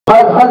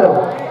Hello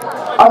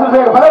அது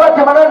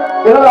பலவாட்சி மன்னன்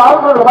எனது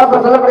ஆளுநர்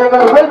மாசம் சொல்லக்கூடிய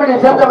எங்கள் வேல்படியை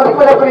சேர்ந்த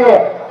மதிப்புக்குரிய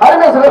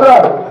அருமை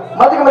சொல்லுகிறார்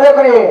மதிக்கு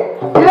மதியக்கூடிய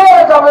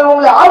இளையராஜா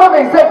உங்களை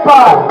ஆளுமை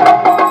சேர்ப்பார்.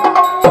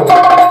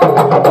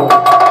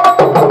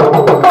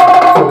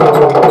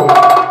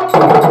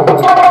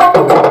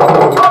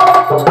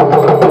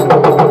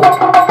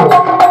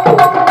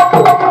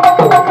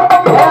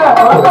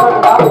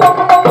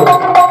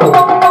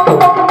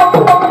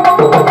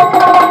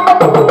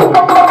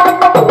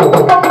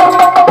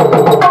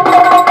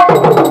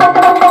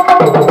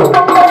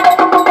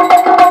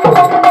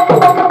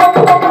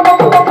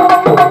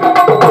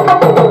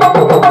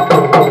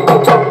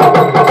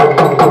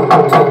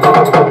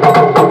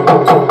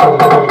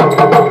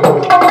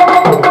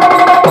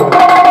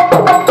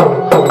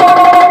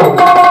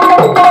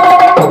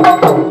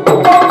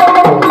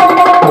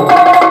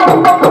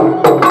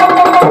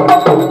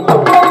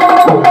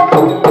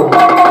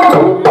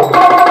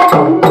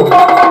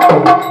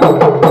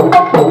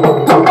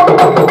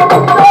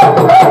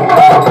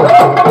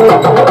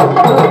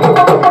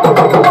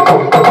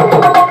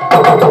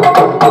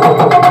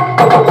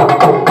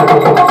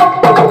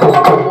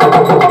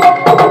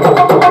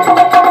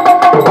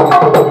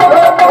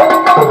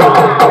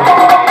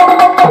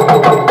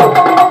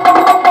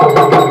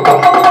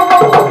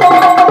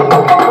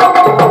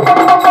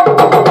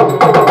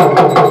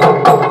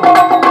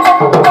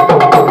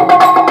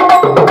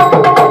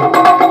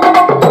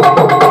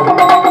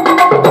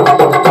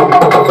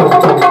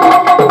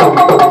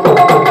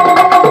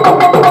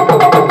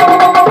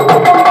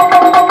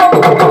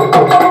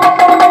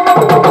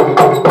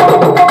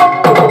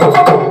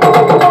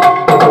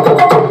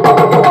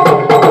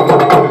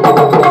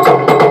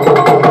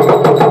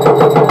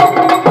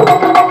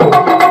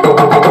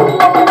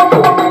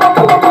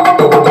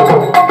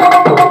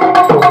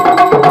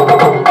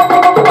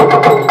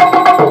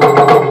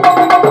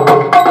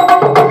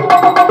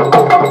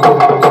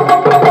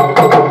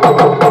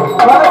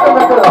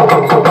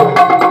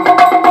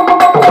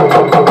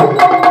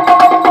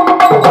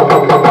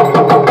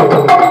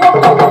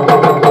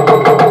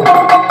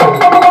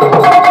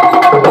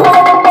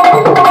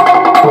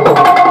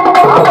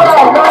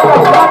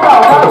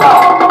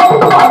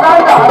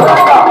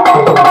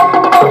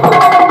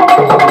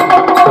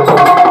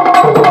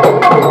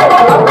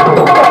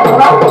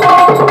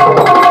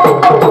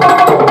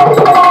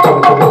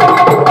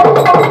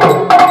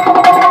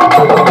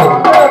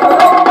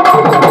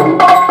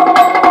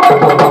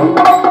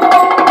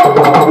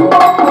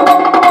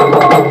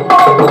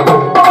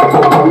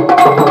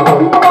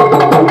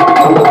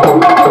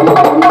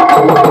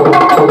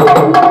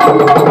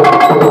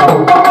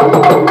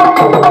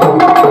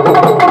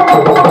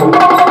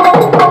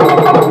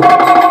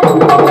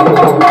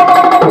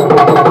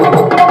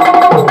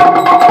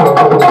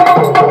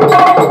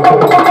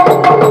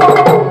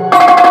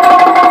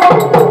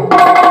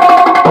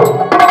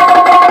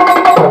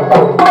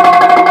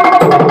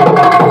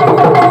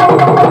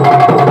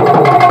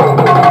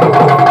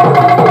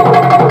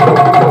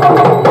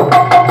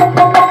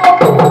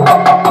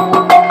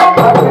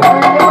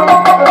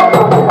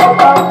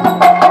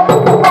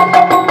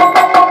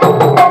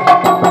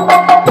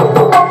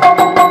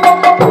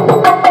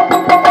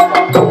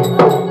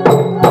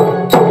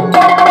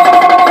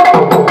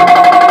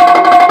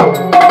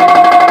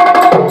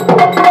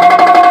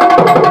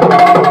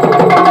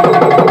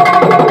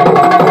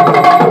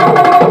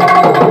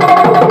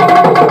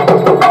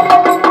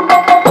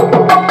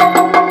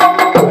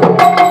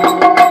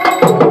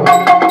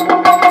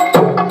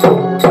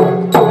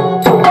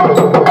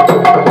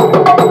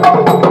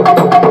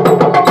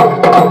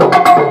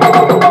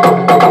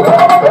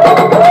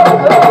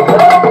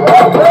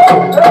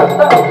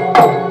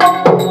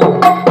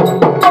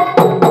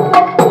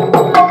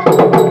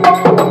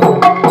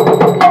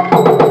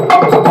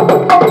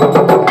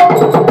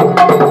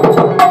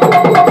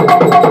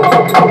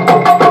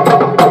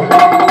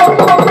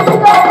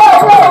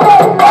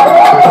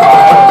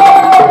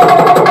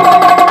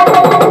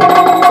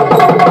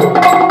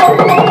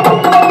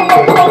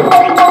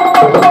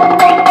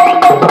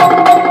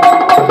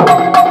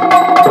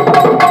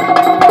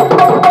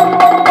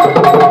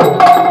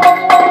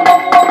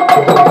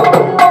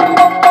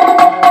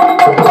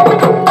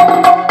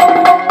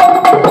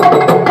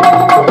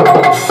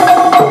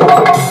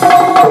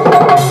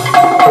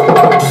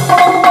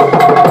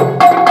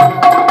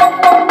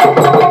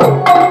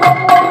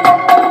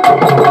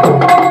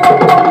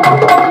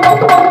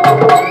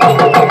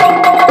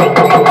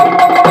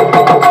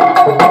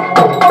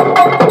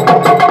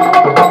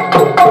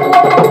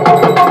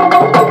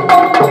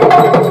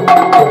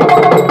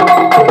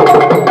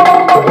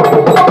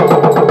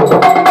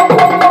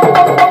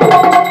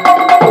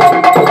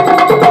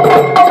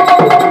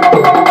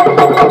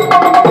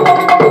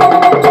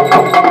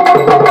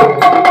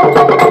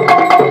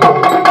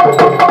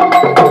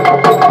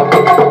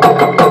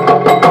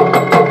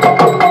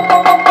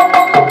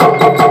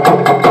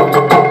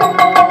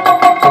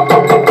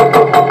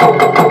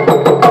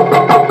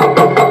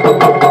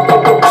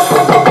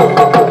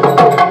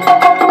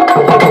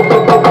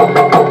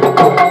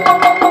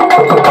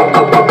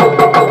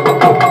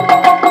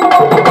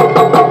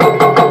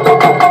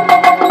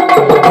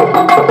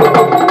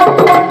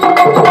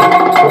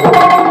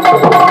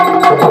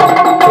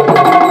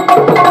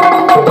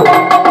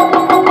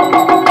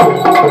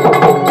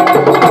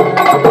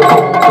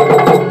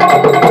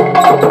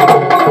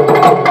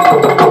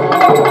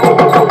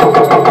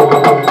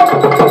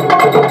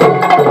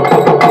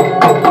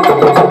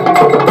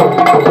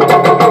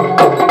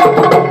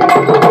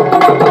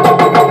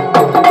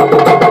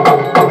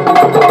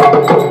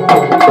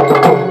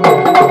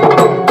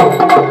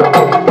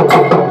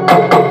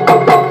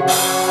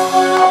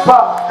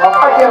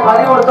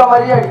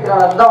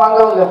 அடிக்கிறான்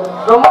வாங்க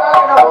ரொம்ப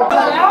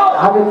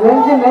அது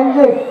நெஞ்சு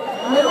நெஞ்சு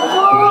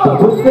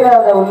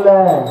குத்துறாத உள்ள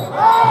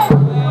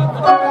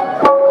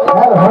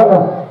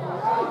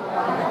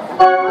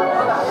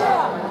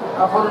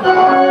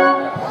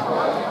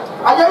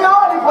ஐயோ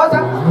நீ போச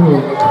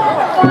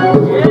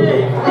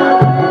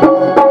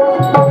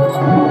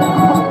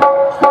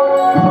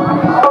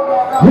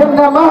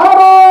என்ன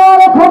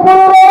மகாராஜ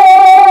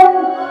புபுரன்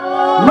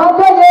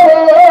மகளே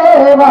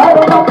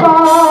மகரமப்பா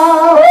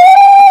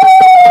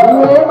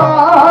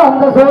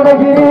ஏமாந்த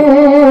சொடகிரி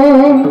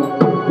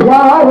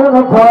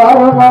யாருன்னு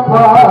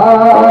பாருமப்பா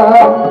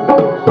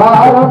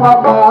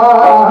பாருமப்பா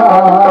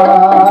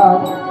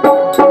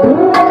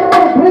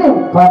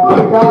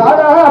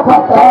பட்டிக்கார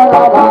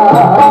பட்டாரமா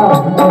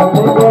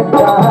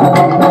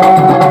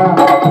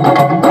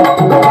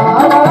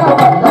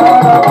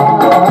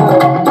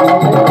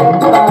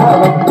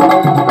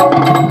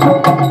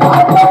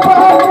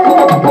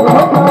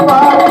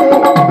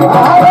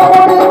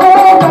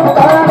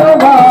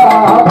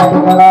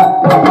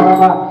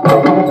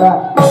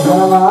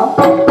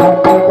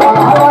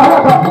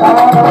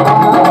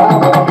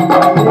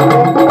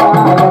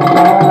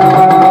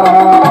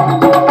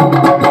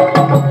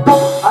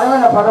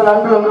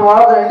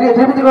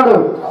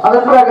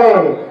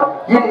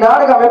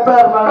இந்நாடக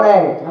அமைப்பாளர் மகனே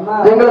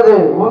எங்களது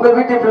உங்க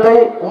வீட்டு பிள்ளை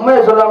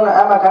உண்மையை சொல்லாம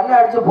ஆமா கண்ணை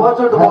அடிச்சு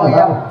போச்சு விட்டு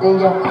போங்க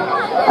நீங்க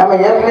ஆமா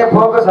ஏற்கனவே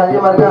போக்கஸ்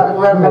அதிகமா இருக்கு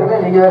அதுக்கு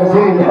மேல நீங்க வேற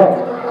சரியில்லை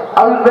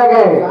அதுக்கு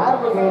பிறகு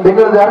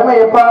எங்களது அருமை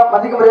எப்பா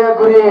மதிக்க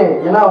முறையாக்குரிய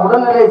ஏன்னா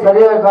உடல்நிலை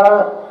சரியாக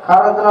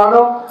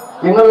காரணத்தினாலும்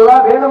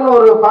எங்களெல்லாம் வேணும்னு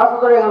ஒரு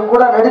பாசத்தோட எங்களுக்கு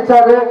கூட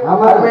நடிச்சாரு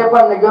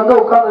அருமையப்பா இன்னைக்கு வந்து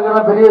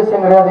உட்கார்ந்து பெரிய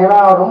விஷயம் கிடையாது ஏன்னா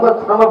அவர் ரொம்ப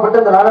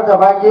சிரமப்பட்டு இந்த நாடகத்தை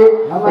வாங்கி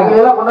எங்களை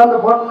எல்லாம்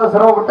கொண்டாந்து போகணும்னு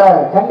சிரமப்பட்ட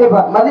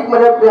கண்டிப்பா மதிக்க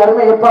முறையாக்குரிய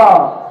அருமையப்பா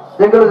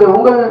எங்களது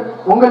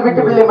உங்கள்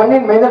வீட்டு பிள்ளை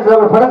மண்ணின் மைதன்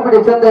சார்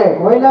படம்பிடியை சேர்ந்து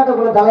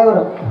ஒயிலாட்டுக்குள்ள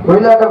தலைவர்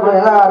ஒயிலாட்டுக்குள்ள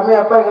ஏன்னா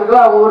அருமையப்பா எங்களுக்கு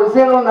எல்லாம் ஒவ்வொரு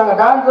விஷயங்களும் நாங்க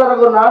டான்ஸ்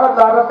ஒரு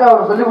நாடகத்தை ஆடுறத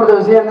அவர் சொல்லிக்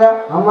கொடுத்த விஷயம்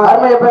தான்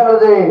அருமையப்பா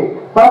எங்களது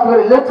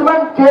பாசுகரி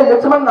லட்சுமண் கே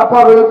லட்சுமண் அப்பா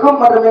அவர்களுக்கும்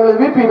மற்றும்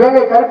எங்களது விபி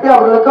வேகை கருப்பி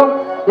அவர்களுக்கும்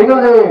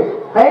எங்களது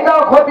நைனா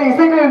கோட்டை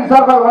இசைகளின்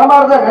சார்பாக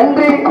மனமார்ந்த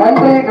நன்றி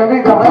நன்றி நன்றி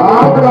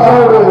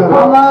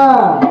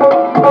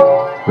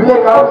பிள்ளை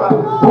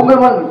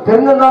உங்கள்மன்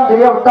தெரிஞ்சிருந்தாலும்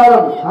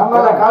தெரியாவிட்டாலும்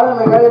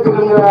காலமை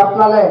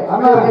காரியத்துக்குனாலே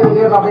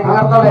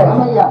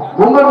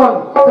உங்கள்மன்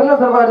சின்ன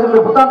சிறப்பாக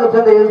எடுத்துக்கிற புத்தாந்தை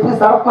சேர்ந்த எஸ்பி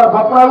சரத்குமார்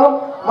பத்மநாளும்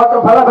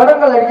மற்றும் பல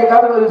படங்கள் அடிக்க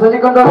காட்டுகளுக்கு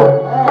சொல்லிக் கொண்டோம்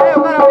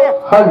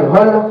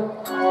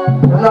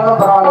இருந்தாலும்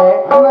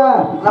பரவாயில்ல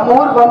நம்ம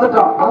ஊருக்கு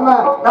வந்துட்டோம்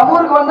நம்ம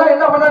ஊருக்கு வந்தா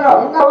என்ன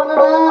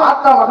பண்ணணும்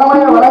ஆத்தா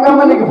மகமாய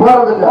வழங்காம இன்னைக்கு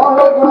போறது இல்லை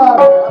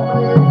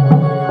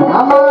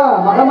ஆமா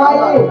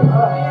மகமாயி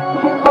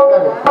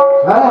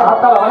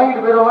ஆத்தால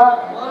வணங்கிட்டு போயிடுவோமா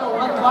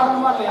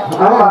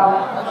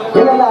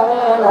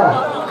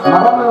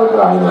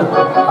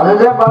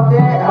அதுதான்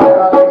பார்த்தேன்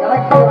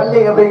எனக்கு வள்ளி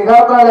அப்படிங்கிற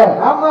காலத்தால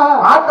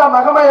ஆத்தா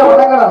மகமாய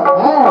வணங்கணும்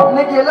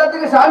இன்னைக்கு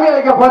எல்லாத்துக்கும் சாமி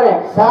அழைக்க போறேன்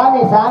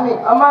சாமி சாமி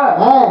ஆமா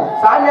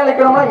சாமி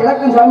அழைக்கணும்னா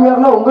எனக்கும் சாமி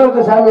வரணும்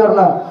உங்களுக்கும் சாமி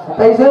வரணும்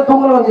தயவுசெய்து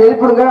தூங்கல் கொஞ்சம்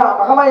எழுப்பிடுங்க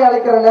மகமாய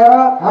அழைக்கிற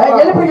நேரம்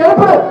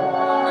எழுப்பு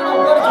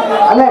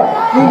அண்ணே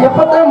நீங்க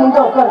எப்பத்தான்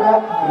முன்ன உட்காருங்க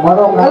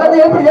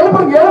எல்லாத்தையும்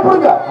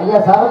எழுப்பிடுங்க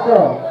ஐயா சரத்து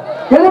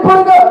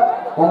எழுப்பிடுங்க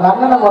உங்க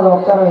அண்ணனை முதல்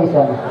உட்கார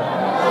வைசாங்க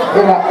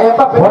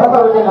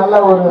நல்ல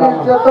ஒரு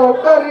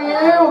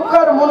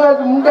உட்காரு 3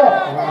 வயசு முண்டை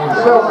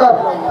உட்காரு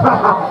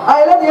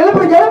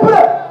எழுப்பு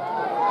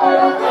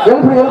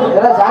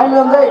சாமி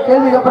வந்து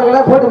கேள்வி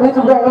கேட்பாங்க போட்டு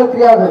மீச்சு எங்களுக்கு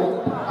தெரியாது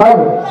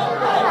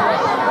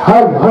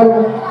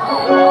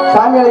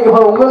சாமி அழைக்க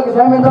போற உங்களுக்கு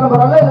சாமி இருந்தாலும்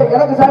பரவாயில்ல இல்ல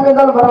எனக்கு சாமி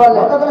இருந்தாலும்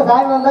பரவாயில்ல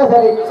சாமி வந்தா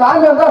சரி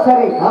சாமி வந்தா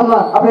சரி ஆமா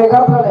அப்படி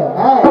காரணத்தால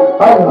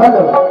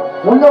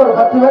உள்ள ஒரு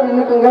 10 பேர்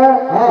நின்னுக்குங்க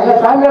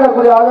சாமி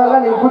ஆடக்கூடிய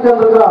ஆளெல்லாம் நீங்க கூட்டி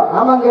வந்திருக்கிறோம்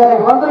ஆமாங்க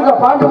வந்திருக்க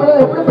பாண்டிமணி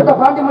எப்படிப்பட்ட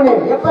பாண்டிமணி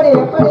எப்படி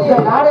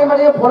நாடை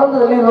மணியே புலந்து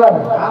தெளிவார்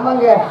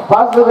ஆமாங்க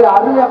பாசுறது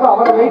அருமையாப்ப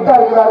அவரை வெயிட்டா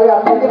இருக்கிறாரு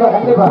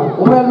கண்டிப்பா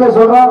உண்மையுமே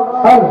சொல்றோம்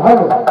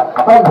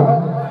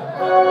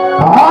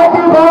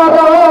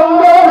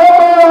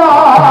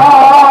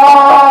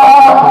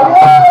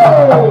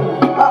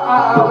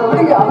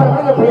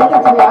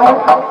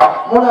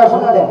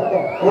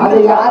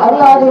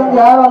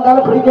யார்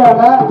வந்தாலும்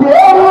பிடிக்கிறாங்க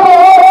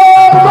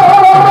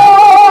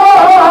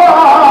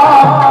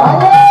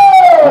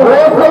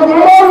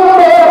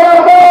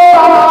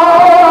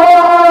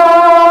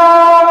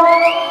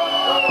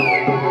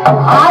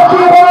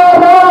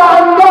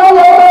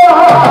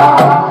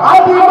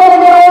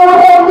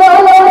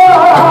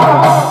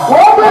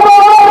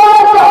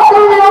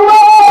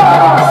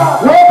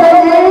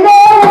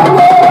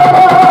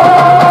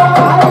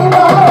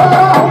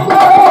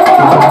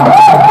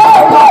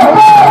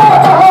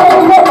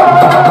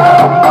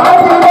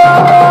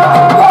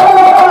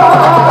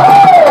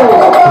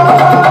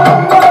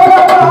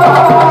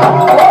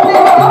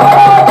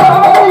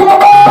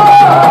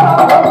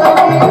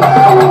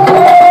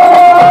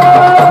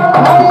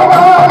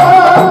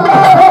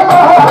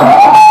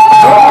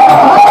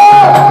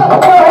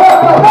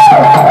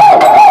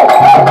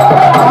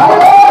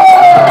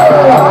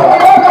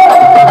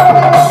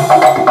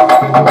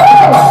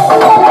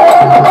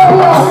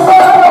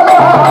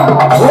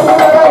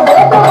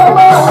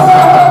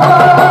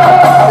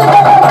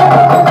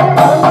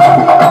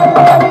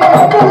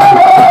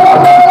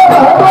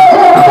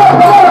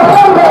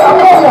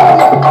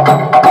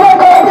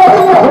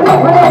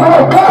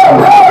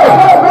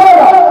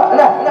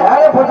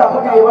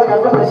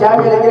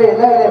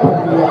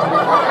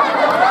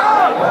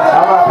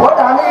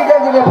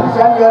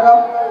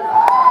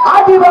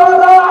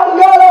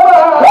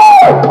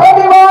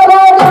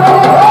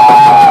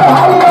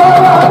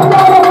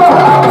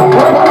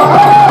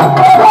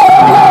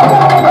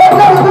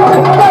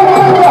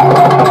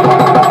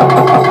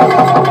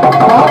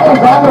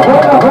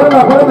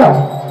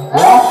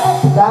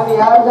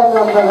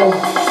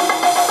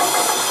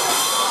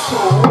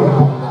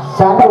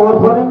சாமி ஒரு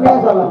பொறுமையா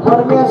சொல்ல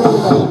பொறுமையா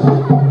சொல்லு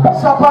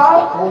சப்பா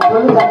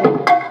சொல்லு சாமி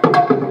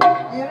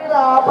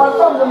இருடா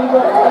பட்டம் சொல்லிக்கோ.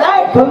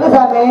 டேய், சொல்லு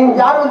சாமி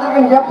யார்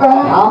வந்திருக்குன்னு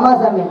கேட்பேன். ஆமா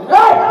சாமி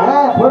டேய்,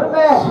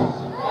 பொறுமை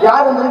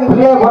யார் வந்திருக்கு?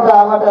 பிள்ளைய போட்டு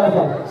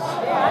ஆமாட்டாரு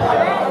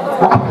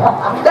சாமி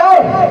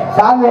டேய்,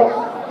 சாமி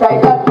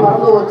டைட்டாக்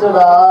மறந்து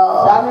வச்சுடா.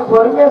 சாமி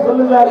பொறுமையா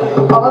சொல்லு சாமி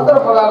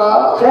அவசரப்படாடா.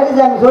 சரி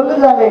சாமி சொல்லு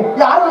சாமி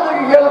யார்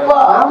வந்திருக்கு கேளுப்பா.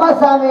 ஆமா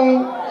சாமி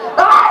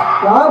டேய்,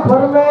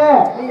 பொறுமை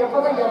நீ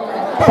எப்பதான் கேட்ப?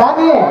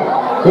 சாமி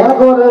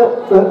எனக்கு ஒரு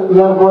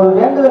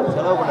வேண்டுதல்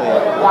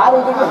யார்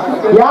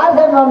வந்திருக்கு? யார்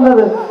சாமி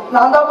வந்தது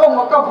நான் தான்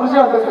உங்க அக்கா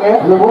புருஷன் வந்திருக்கேன்.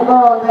 இந்த பூங்கா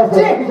வந்தேன்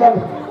சரி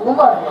சாமி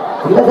ரொம்ப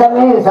இல்ல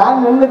சாமி சாமி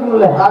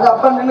நின்றுக்கும்ல அது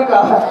அப்ப நின்னுக்கா.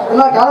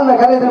 என்ன கலந்த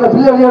கரையத்துல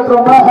பிள்ளை வெளியே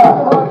விட்டுருவோமா?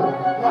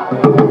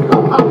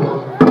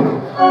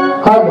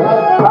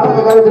 கலந்த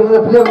கரையத்துல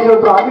பிள்ளை வெளியே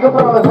விட்டுரும்.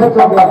 அதுக்கப்புறம் நம்ம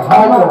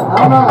பேசுவோம்.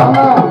 ஆமா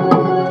ஆமா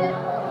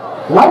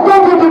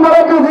லஞ்சம் கட்டி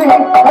மறக்குது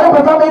கருப்பு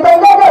சண்டை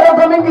தங்க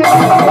கரசமிக்கு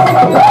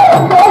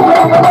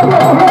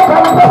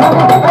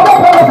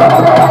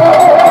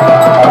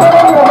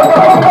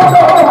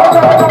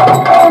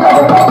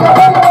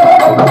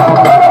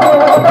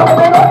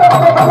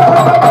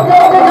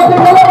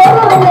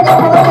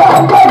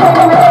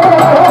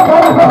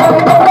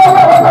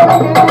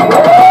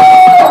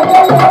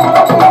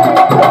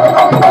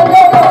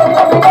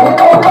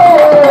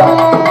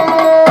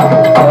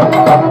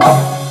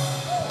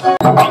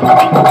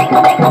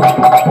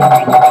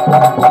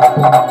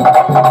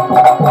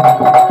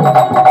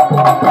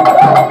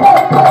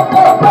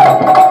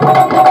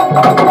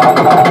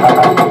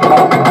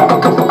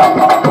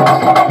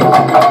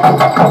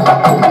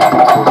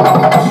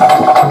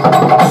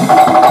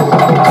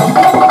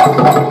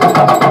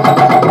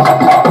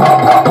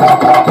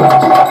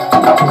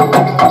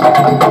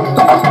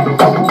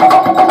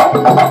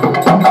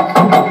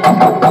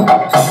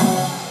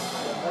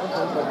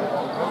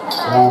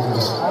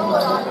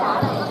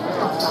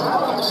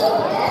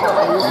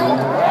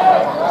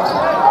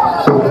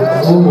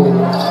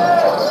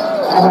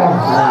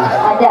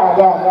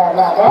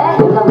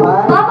என்னம்மா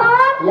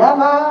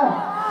ஏமா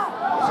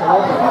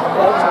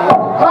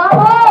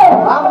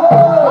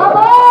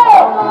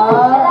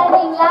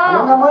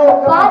என்னமோ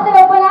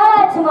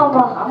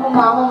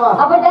ஆமாம்மா ஆமாம்மா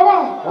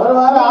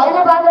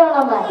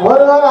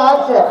ஒரு வாரம்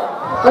ஆச்சு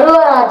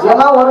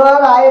ஏமா ஒரு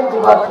வாரம் ஆயிடுச்சு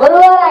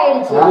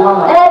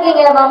நல்லா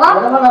இருக்கீங்களா மாமா?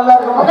 என்னமோ நல்லா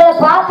இருக்குமா உங்களை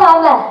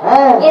பார்க்காம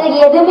எனக்கு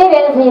எதுவுமே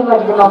வேலை செய்ய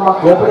மாட்டேங்குது மாமா.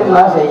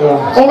 எப்படிமா செய்ய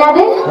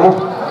என்னது?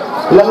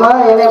 இல்லம்மா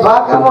என்னை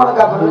பார்க்காம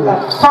உனக்கு அப்படி இருக்க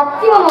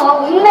சத்தியமா மாமா,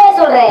 உண்மையே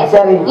சொல்றேன்.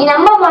 சரி. நீ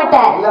நம்ப மாட்ட.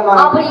 இல்லம்மா.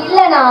 அப்படி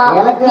இல்லனா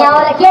எனக்கு- நீ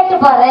அவரை கேட்டு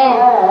பாரு.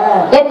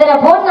 எத்தனை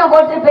போன் நான்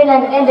போட்டிருப்பேன்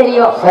எனக்கு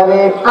தெரியும். சரி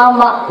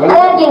ஆமா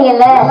நல்லா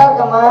இருக்கீங்கல்ல? நல்லா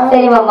இருக்கம்மா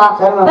சரி மாமா.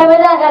 சரிம்மா. இப்ப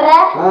எப்படிதான் கர்ற?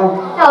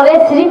 ஒரே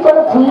சிரிப்போட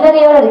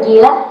புன்னகையோட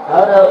இருக்கீங்களா?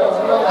 அவரு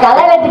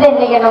களை வெட்டிட்டேன்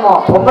இன்னைக்கு என்னமோ.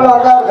 பொம்பளை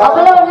வந்தா இருக்கா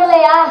அப்பெல்லாம் ஒண்ணும்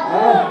இல்லையா?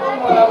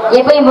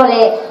 எப்பயும்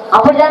போலே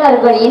அப்படிதான்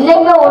இருக்கணும்.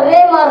 இன்னைக்குமே ஒரே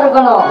மாதிரி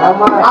இருக்கணும்.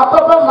 ஆமா.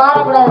 அப்பப்ப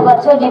மாறக்கூடாது.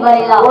 பச்சோட்டி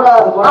மாதிரிலாம்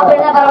கூடாது, கூடாது.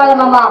 அப்படின்னா பரவாயில்ல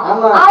மாமா.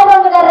 ஆமா. ஆள்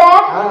வந்துடுற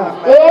ஆ.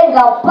 எங்க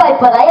அப்பா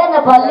இப்பதான் அந்த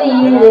பல்லு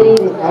ஈடு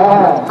தெரியுது.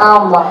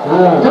 ஆமா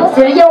இன்னும்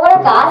சிறிய கூட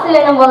காசு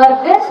வேணும் போல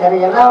இருக்கு. சரி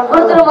என்ன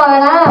கொடுத்துருமா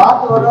வேணா?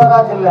 பார்த்து ஒரு வாரம்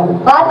ஆச்சு இல்ல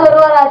பார்த்து ஒரு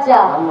வாரம் ஆச்சா?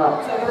 ஆமா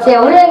சரி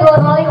உள்ள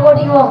ஒரு நாளைக்கு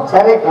ஓட்டிக்குவோம்.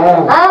 சரி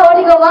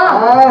ஓட்டிக்கோமா?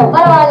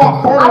 பரவாயில்ல.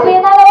 சரி. அப்படி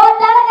இருந்தாலும்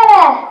ஓட்டாளக்கற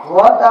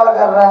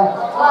ஓட்டாளக்காரர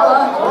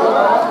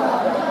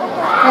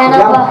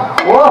வேணாப்பா.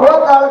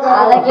 ஓட்டாளக்காரர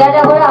அதை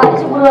கேட்டா கூட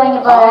அடிச்சு புடுவாங்க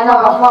பாரு.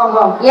 வேணாப்பா. ஆமா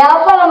ஆமா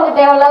எப்ப நமக்கு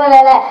தேவையில்லாத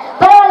வேலை.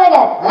 பரவாயில்லைங்க.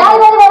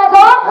 நாளைக்கு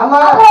வணக்கம். ஆமா.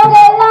 அப்புறம் உங்க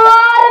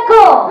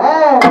எல்லாருக்கும்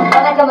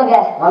வணக்கமுங்க.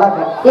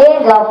 வணக்கம்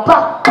ஏங்க அப்பா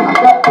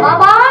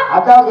மாமா.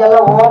 அத்தாவுக்கு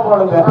எல்லாம்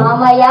போடுங்க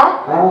ஆமாயா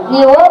நீ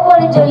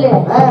ஓப்போன்னு சொல்லு.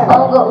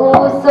 அவங்க ஊ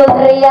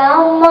சொல்றியா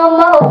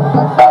மாமா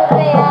உப்பு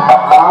சொல்றியா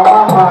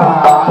ஆமாம்மா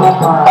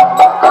ஆமாம்மா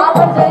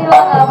அப்படின்னு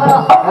சொல்லிடுவாங்க.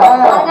 அப்புறம்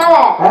அதனால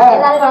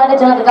எல்லாரும்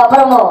வணக்கம் சொன்னதுக்கு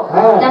அப்புறமும்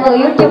நாங்க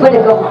யூடியூப்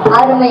எடுக்கும்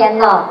அருமை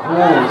அண்ணா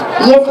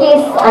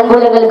எஸ்கேஸ்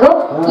அன்புலங்களுக்கும்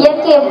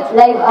எஸ்கே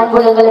லைவ்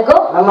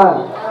அன்புலங்களுக்கும் ஆமா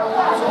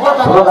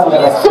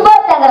சுபா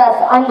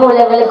தங்கராஜ் அன்பு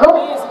உள்ளங்களுக்கும்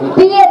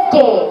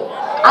பிஎஸ்கே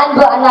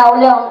அன்பு அண்ணா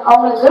உள்ள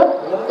அவங்களுக்கு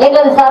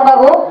எங்களது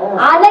சார்பாகவும்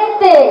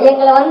அனைத்து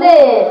எங்களை வந்து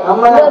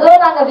இவ்வளவு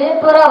தூரம் நாங்க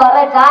விழுப்புரம் வர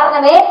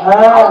காரணமே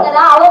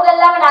அவங்க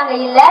இல்லாம நாங்க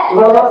இல்ல.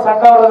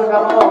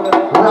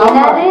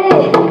 என்னது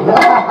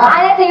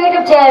அனைத்து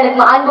யூடியூப்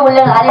சேனலுக்கும் அன்பு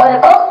உள்ள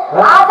அனைவருக்கும்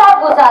ஆசா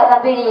பூசா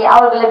கம்பெனி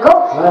அவர்களுக்கும்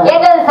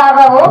எங்களது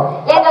சார்பாகவும்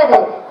எங்களது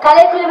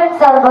கலைக்குழுவின்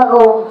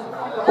சார்பாகவும்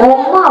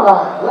உமாவா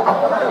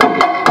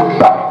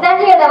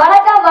நன்றி.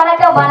 வணக்கம்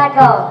வணக்கம்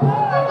வணக்கம்.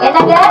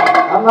 என்னங்க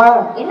ஆமா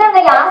என்ன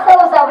ஆசா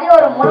பூசா அப்படியே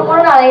ஒரு முழு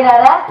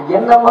அலைகிறாரா?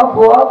 என்னம்மா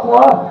போ போ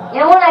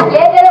என்னமோ நான்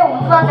கேட்கற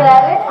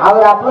உண்மைங்கிறாரு.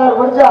 அவர் அப்ளர்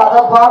பிடிச்சு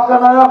அதை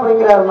பார்க்கணும்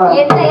அப்படிங்கிறாருமா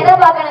என்ன எதை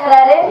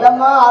பாக்கணுங்கிறாரு?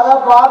 இல்லம்மா அதை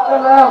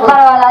பார்க்கணும்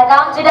பரவாயில்ல அது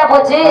காமிச்சுட்டா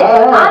போச்சு.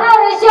 ஆனா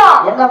ஒரு விஷயம்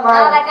என்னம்மா?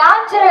 நான் அதை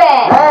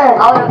காமிச்சிருவேன்.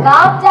 அவரு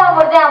காமிச்சா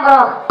மட்டும்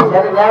அப்புறம்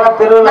சரி வேணாம்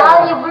திருவிழா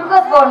நாளைக்கு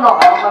குளுக்கோஸ் போடணும்.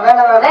 வேணாம்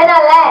வேணாம்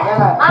வேணாம்ல?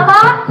 வேணாம். ஆமா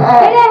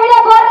விடிய விடிய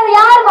போடுறது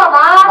யாரு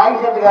மாமா?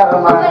 மைக்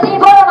செட்டுக்காரம்மா அப்ப நீ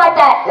போட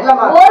மாட்ட.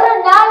 இல்லம்மா. ஒரு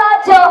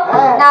நாளாச்சும்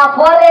நான்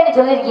போடுறேன்னு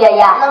சொல்லிருக்கியா?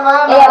 இல்லம்மா.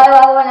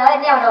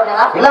 என்ன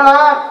இல்லம்மா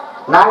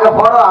நாங்க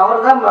போனோம்.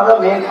 அவர்தான்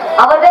முதல் மெயின்.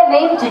 அவர்தான்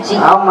மெயின் சுச்சி.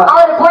 ஆமா.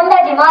 அவர்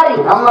பொண்டாட்டி மாதிரி,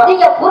 ஆமா.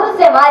 நீங்க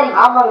புருஷன் மாதிரி.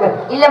 ஆமாங்க.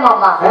 இல்ல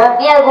மாமா,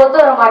 நீ அதுக்கு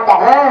ஒத்து வர மாட்ட.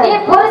 நீ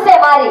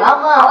புருஷன் மாதிரி,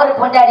 ஆமா. அவர்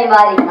பொண்டாட்டி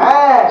மாதிரி.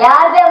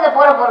 யாருதான் அந்த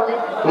போற போறது?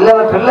 இல்ல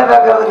பிள்ளை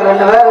பேக்கிறதுக்கு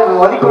 2 பேர்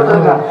ஒதுக்கி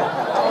விட்டுருக்காங்க.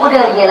 கூட்டி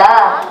வரீங்களா?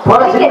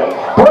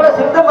 போல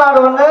சிந்து மாடு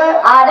ஒண்ணு,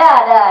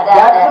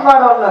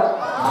 மாடு ஒண்ணு.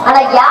 ஆனா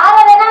யார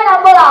வேணா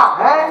நம்பலாம்.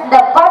 இந்த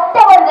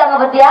பட்டை வருதாங்க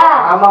பத்தியா?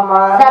 ஆமாமா.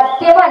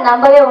 சத்தியமா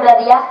நம்பவே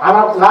விடாதியா. ஆனா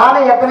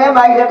நானும் எத்தனையோ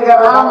மைக்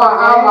செட்டுக்காரர். ஆமா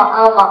ஆமா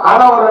ஆமா.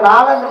 ஆனா ஒரு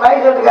 4-5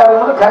 மைக்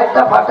செட்டுக்காரங்க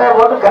கரெக்டா பட்டையை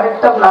போட்டு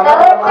கரெக்டா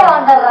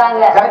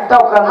வந்துடுறாங்க. கரெக்டா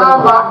உட்கார்ந்து.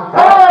 ஆமா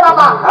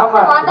மாமா.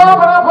 ஆமா அந்த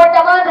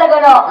போட்டமான்னு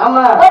இருக்கணும்.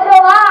 ஆமா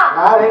போட்டுருமா?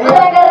 நான் ரெடி.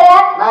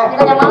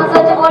 கொஞ்சம் மனசு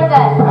வச்சு போடுங்க.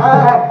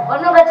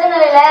 ஒண்ணும் பிரச்சனை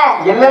இல்ல.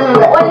 இல்ல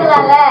இல்ல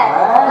போட்டுக்கலாம்ல.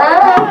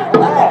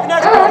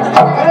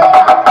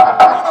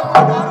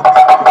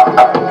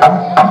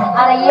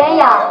 அட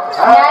ஏயா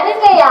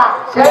நடிக்கையா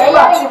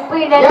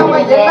இப்படி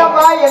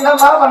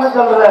என்னமா பண்ண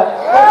சொல்ற?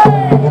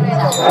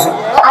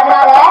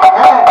 அதனால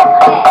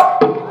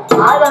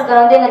ஆர்வங்கள்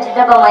வந்து எங்க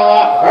சித்தப்பா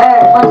மையன்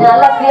கொஞ்சம்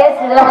நல்லா பேசு,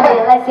 இதெல்லாம் கொஞ்சம்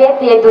எல்லாம்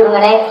சேர்த்து ஏற்றி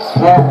விடுங்கண்ணே.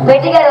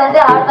 வெட்டிக்கார் வந்து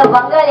அடுத்த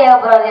பங்காளி ஆக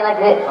போறாரு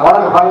எனக்கு.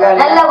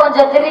 நல்லா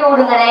கொஞ்சம் திரும்பி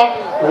விடுங்கண்ணே.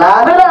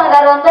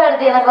 விருதுநகர் வந்து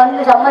அடுத்து எனக்கு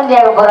வந்து சம்மந்தி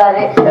ஆக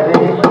போறாரு.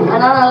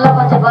 அதனால நல்லா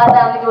கொஞ்சம் பார்த்து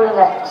அமைக்க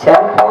விடுங்க.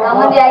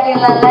 சம்மந்தி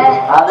ஆக்கிடலாம்ல?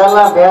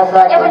 அதெல்லாம் பேச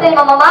எப்படி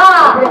தெரியுமா மாமா?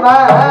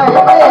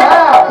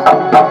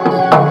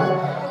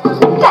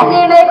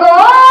 கண்ணிமைக்கோ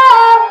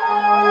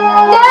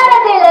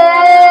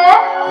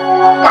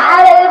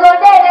காதல்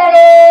கொண்டே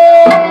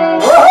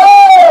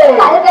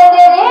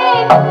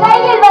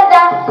கையில்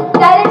வந்தா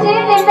கரிச்சு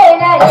நின்றே.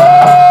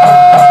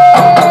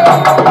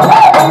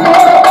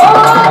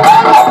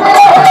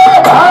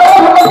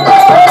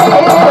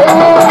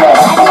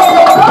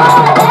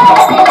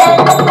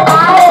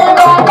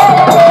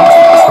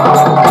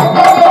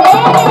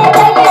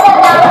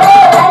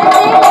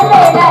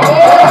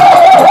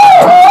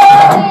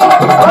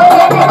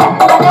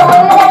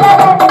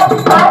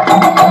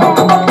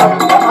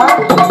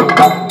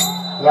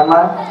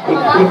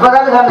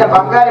 இப்பதானே சொன்னேன்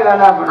பங்காளி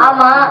வேணாம்.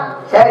 ஆமா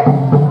சரி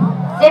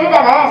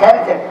சரிதானே? சரி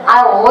சரி.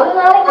 ஒரு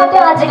நாளைக்கு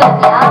மட்டும்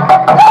வச்சுக்கோங்க.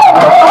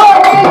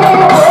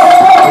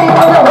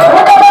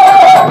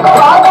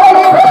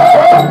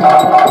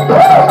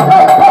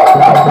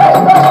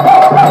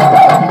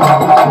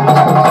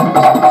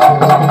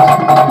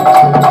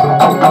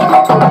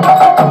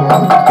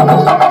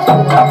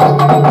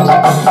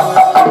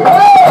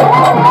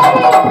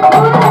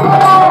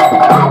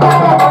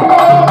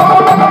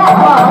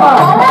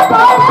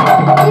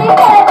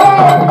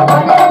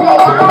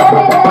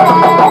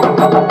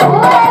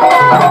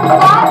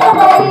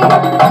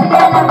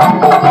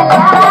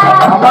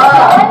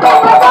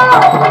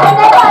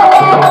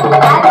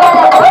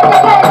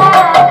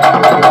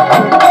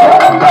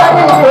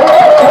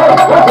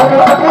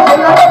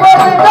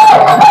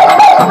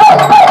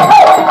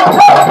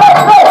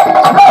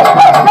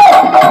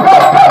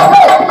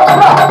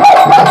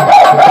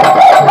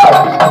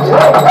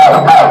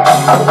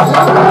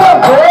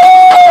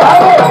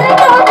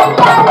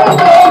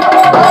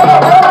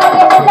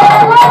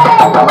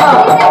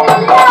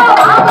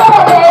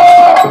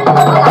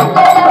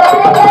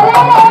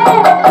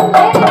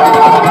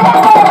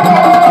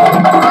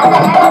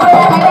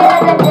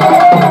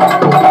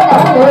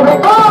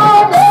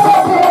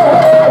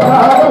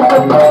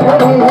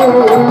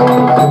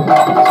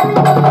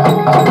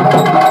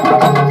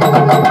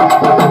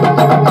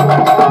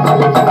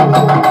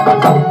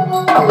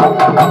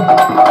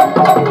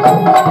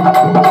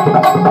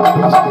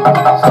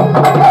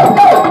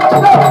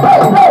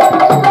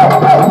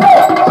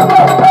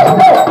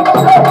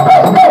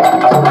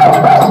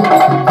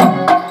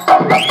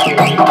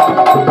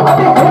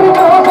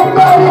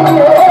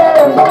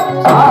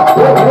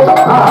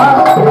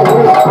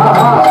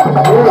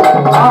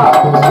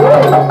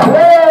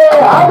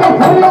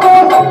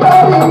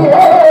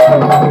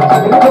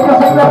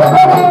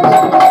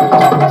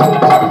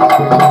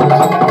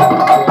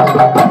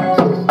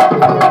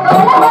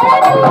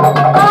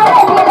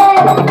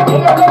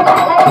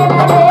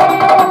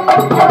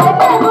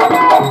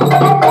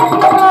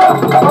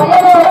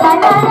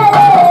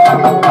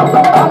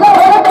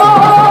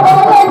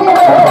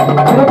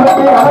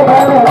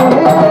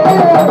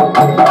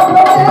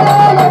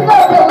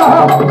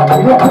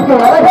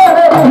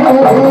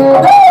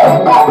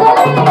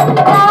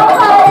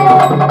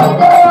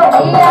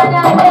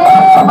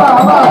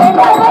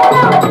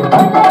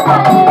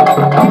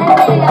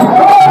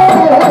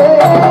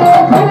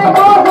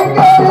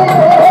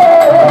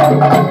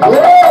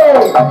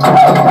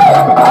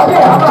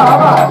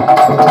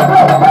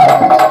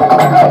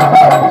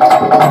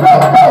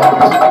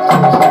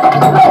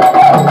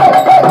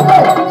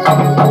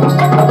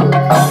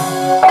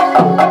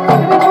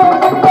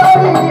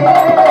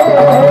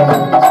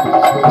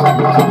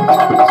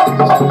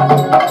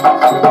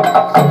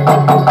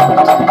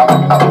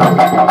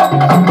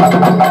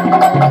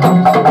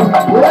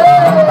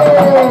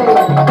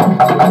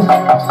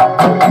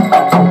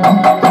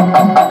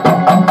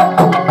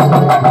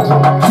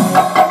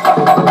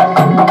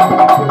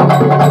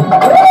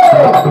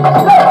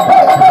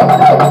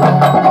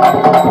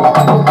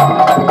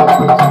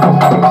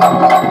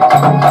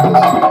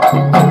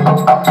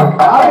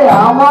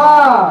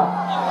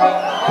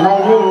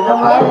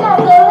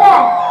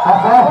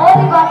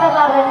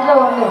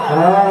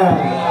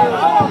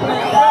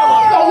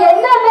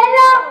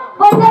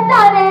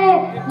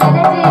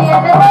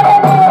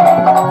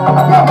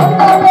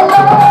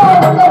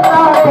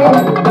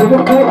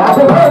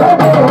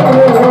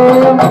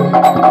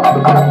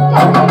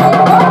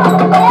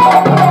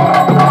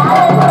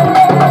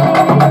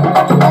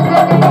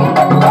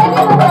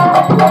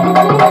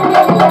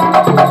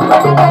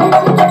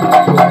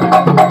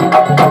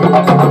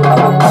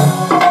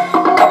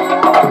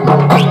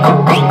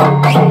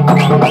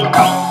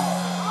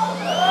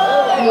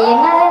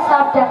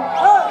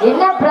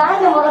 என்ன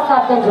பிராண்ட் முதல்ல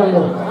சாப்பிட்டேன்னு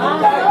சொல்லு.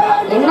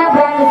 என்ன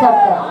பிராண்ட்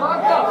சாப்பிட்ட?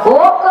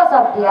 ஓக்கோ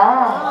சாப்பிட்டியா?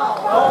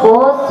 ஓ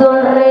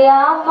சொல்றியா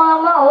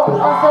மாமா?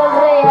 ஓக்கோ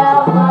சொல்றியா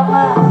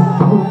மாமா?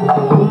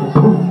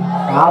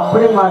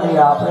 அப்படி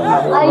மாட்டியா? அப்படி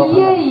மாட்டியா?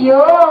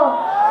 ஐயோ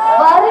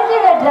வரிஞ்சு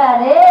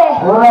வெட்டாரு.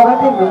 ஒரு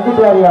வாட்டி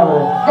மிஞ்சிட்டாரு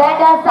அவரு.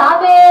 வேண்டாம்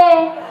சாமி,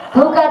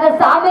 தூக்காத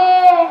சாமி,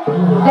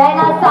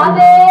 வேண்டாம்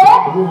சாமி,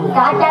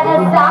 காட்டாத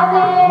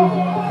சாமி,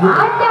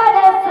 ஆட்டாத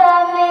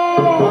சாமி.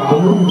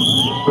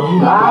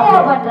 என்ன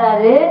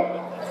பண்றாரு?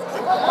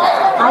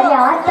 ஐயா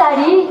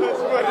ஆத்தாடி.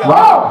 ஓ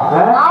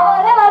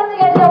அவரே வரிஞ்சு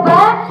கேட்டப்ப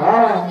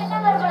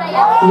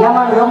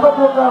ஏமா ரொம்ப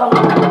தூக்கம்?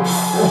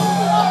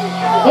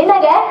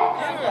 என்னங்க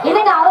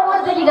என்னங்க அவர்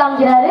மட்டும் தூக்கி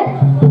காமிக்கிறாரு?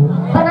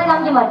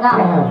 காமிக்க மாட்டான்.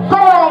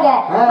 பரவாயில்லைங்க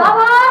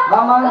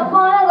மாமா,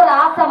 ஒரு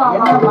ஆசை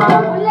மாமா.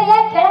 உள்ளேயே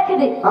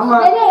கிடக்குது,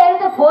 வெளியே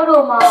எழுந்து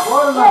போடுவோமா?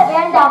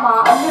 வேண்டாமா?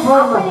 அள்ளி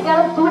போடுமா?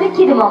 கிடந்து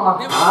துடிக்குது மாமா.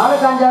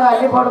 ஆளுக்கு 5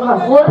 அள்ளி போடுமா?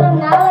 ஒரு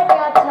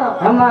நாளைக்காச்சும்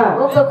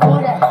உங்க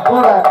கூட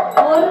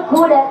ஒரு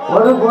கூட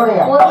ஒரு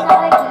கூடையா? ஒரு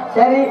நாளைக்கு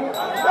சரி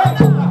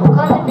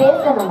உட்காந்து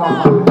பேசணும்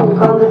மாமா.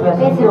 உட்காந்து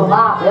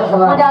பேசிடுவோமா?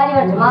 பேசலாம். ஆடி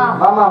வரட்டுமா?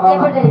 மாமா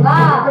எப்படி தெரியுமா?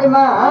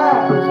 எப்படிமா?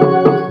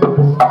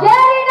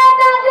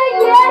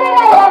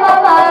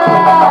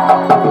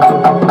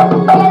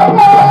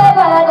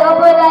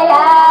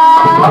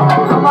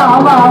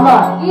 ஆமா ஆமா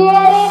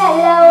ஏறி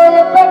நல்லா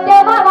ஒரு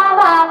பெட்டோமா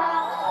மாமா,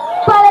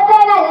 பழத்தை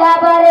நல்லா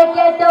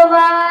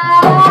பறிக்கட்டுமா?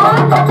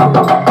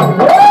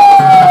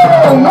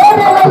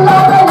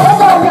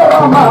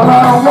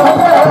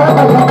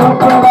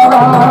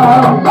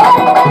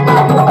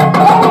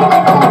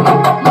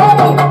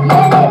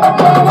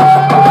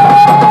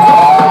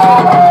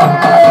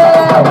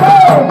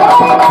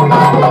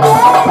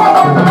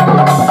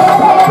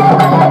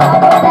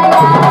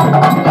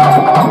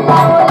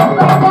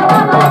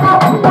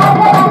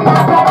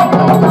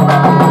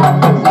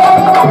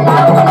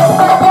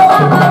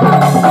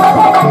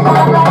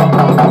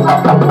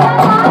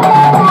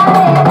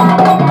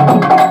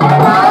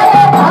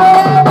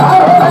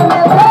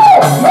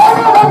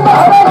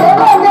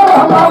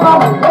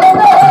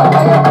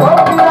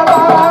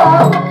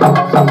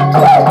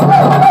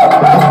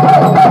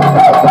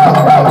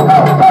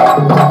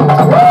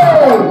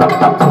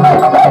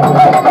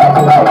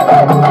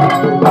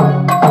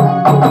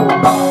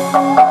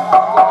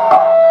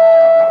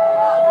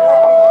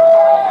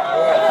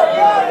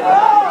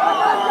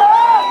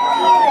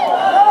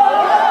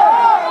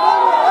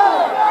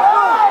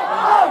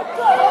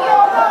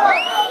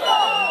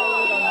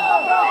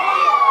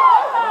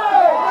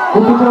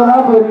 குட்டிச்சோனா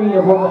போயிருவீங்க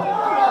போங்க.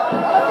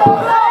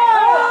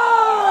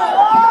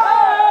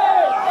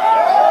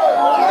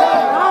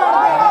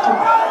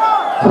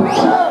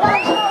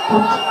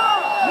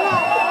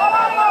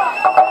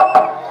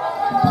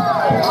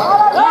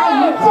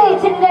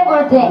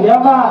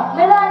 ஏமா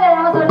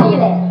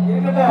சொன்னீங்களே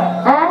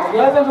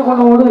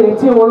கொண்டு விடு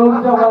எச்சியை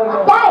ஒழுங்கு.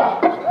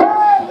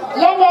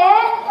 ஏங்க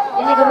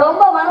எனக்கு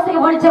ரொம்ப மனசுக்கு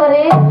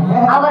பிடிச்சவரு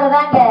அவரு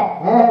தாங்க.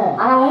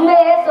 ஆனா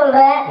உண்மையே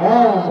சொல்றேன்,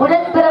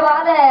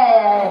 உடன்பிறவாத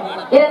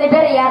 2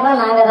 பேர் யாருன்னா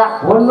நாங்க தான்.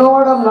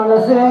 உன்னோட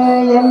மனசு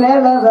என்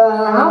மேலதான்.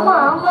 ஆமா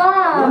ஆமா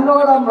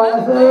உன்னோட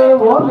மனசு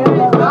ஓ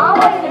மேலதான்.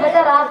 ஆமா இது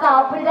பெற்ற ராசா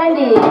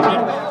அப்படிதாண்டி.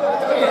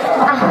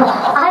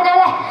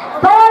 அதனால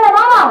பரவாயில்ல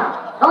மாமா,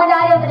 அவங்க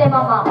ஜாலியா வந்துட்டேன்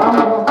மாமா.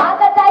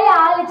 பார்க்கத்தாயே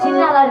ஆளு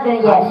சின்ன ஆளா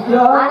இருக்கிறீங்க,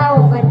 ஆனா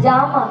உங்க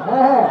ஜாமா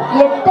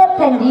எத்த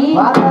தண்டி.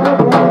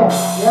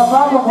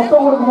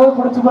 முத்தம் கொடுக்கும் போது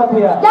குடிச்சு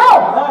பாத்தியா?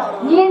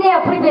 நீ என்ன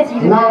அப்படி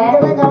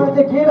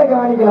பேசிக்கிட்டு கீழே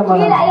கவனிக்கலாமா?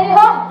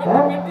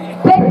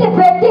 பெட்டு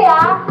பெட்டியா?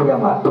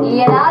 நீ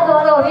ஏதாவது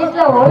ஒரு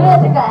வீட்டுல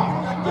ஒழுதுக்க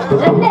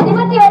 2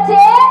 நிமித்தி வச்சு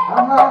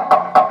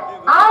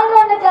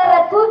ஆழ்வனுக்கார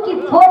தூக்கி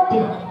போட்டு.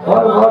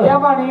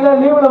 நீங்களே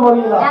லீவுல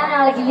போறீங்களா? நான்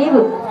நாளைக்கு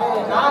லீவு.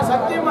 நான்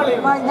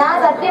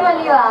சத்தியமா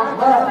லீவா?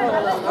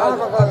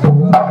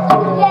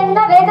 என்ன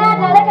வேணா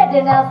நடக்கட்டு,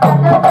 நான்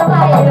சந்தோஷமா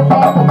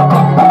இருப்பேன்.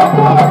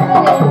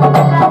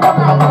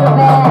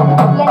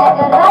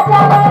 எனக்கு ராஜா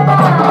வேணா,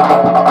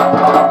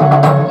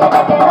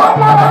 எனக்கு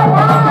ராஜா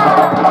வேணா.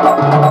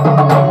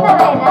 என்ன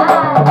வேணா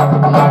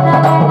என்ன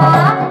வேணா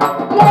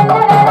என்ன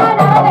வேணா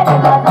நடக்கட்டு,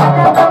 நான்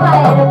சந்தோஷமா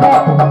இருப்பேன்.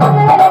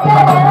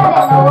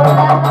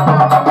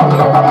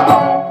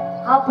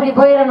 அப்படி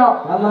போயிடணும்.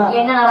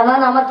 என்ன நடந்தா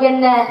நமக்கு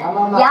என்ன,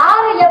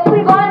 யாரு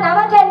எப்படி போனா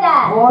நமக்கு என்ன?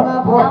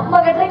 நம்ம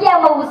கிட்ட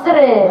நம்ம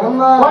உசுறு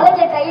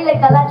உலக கையில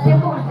கலாம்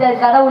செம்பு கொடுத்தாரு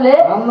கடவுளு.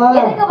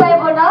 எதுக்கு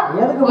பயப்படணும்?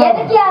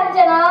 எதுக்கு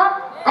அஞ்சனா?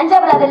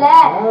 அஞ்சப்படாதுல்ல.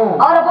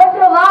 அவரை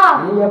போட்டுருமா?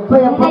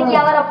 இன்னைக்கு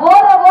அவரை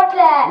போடுற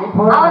போட்டுல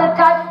அவரை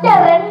கட்ட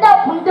 2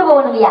 புண்டு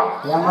போகணுங்கய்யா.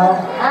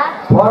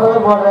 போடுறது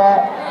போடுற,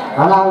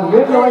 ஆனா அவங்க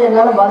வீட்டுல போய்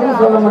என்னால பதில்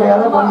சொல்ல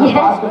முடியாத.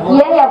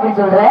 ஏன் அப்படி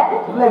சொல்ற?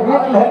 இல்ல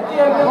வீட்டுல.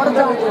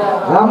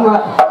 ஆமா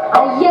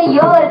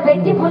ஐயோ ஒரு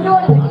பெட்டி புண்டு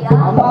ஓடுதுயா.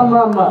 ஆமா ஆமா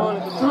ஆமா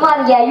சும்மா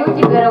இருக்கியா?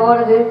 யூடியூப் வேற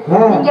ஓடுது.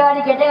 நீங்க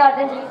வாடி கெட்ட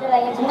காட்டுன்னு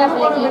சொல்லிட்டு சின்ன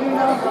பிள்ளைக்கு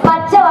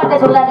பச்சை வாட்ட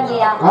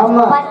சொல்லாதீங்கயா.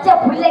 பச்சை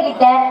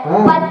பிள்ளைகிட்ட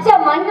பச்சை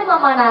மண்ணு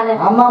மாமா நானு.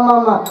 ஆமா ஆமா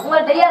ஆமா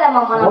உங்களுக்கு தெரியாத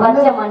மாமா நான்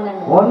பச்சை மண்ணு?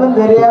 ஒண்ணும்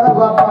தெரியாத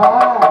பாப்பா.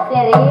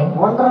 சரி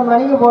 1:30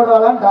 மணிக்கு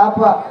போடுவாளாம்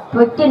டாப்பா.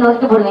 வெட்டி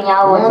நொறுக்கி போடுவீங்க.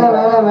 வேணாம்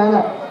வேணாம்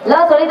வேணாம்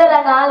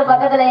ஆளு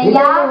பக்கத்துல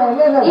ஐயா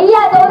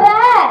ஐயா சொல்ற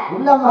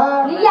இல்லம்மா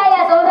நீயா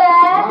ஐயா சொல்ற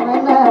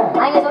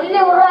அங்க சொல்லி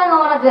விடுறாங்க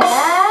உனக்கு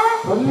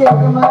சொல்லி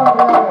என்னமா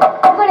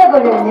கூட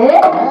கூடாது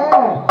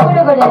கூட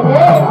கூடாது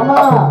ஆமா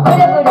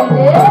கூட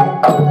கூடாது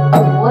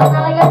ஒரு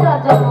நாளைக்கு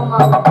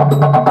வச்சிருக்கோமா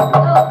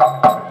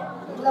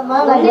இல்லம்மா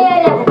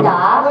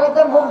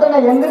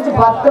கூப்பிட்டேன் எந்திரிச்சு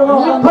 10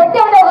 நீ பொட்டி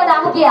உட்காந்து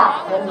அமுக்கியா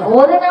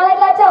ஒரு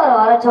நாளைக்காச்சும் அவர்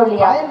வர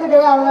சொல்லியா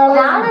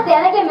நானும்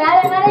தினைக்கு மேல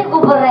மேல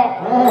கூப்பிடுறேன்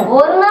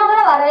ஒரு நாள்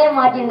கூட வரவே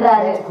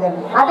மாட்டேன்றாரு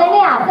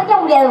அதனே அசைக்க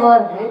முடியாது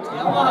போருக்கு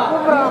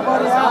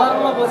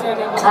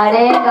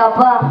அடேங்க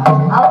அப்பா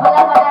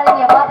அப்பெல்லாம்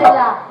பண்ணாதீங்க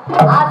பாத்துக்கலாம்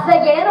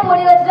அசைக்கேன்னு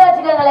முடி வச்சுட்டு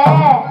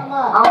வச்சுக்கோங்களேன்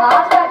அவங்க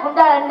ஆசை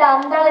குண்டா ரெண்டு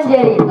அந்தாலும்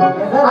சரி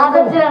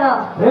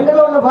அசைச்சிடணும்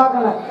ரெண்டுல ஒண்ணு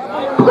பாக்கணும்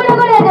கூட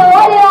கூட இந்த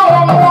ஓடிவா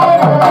வேணும்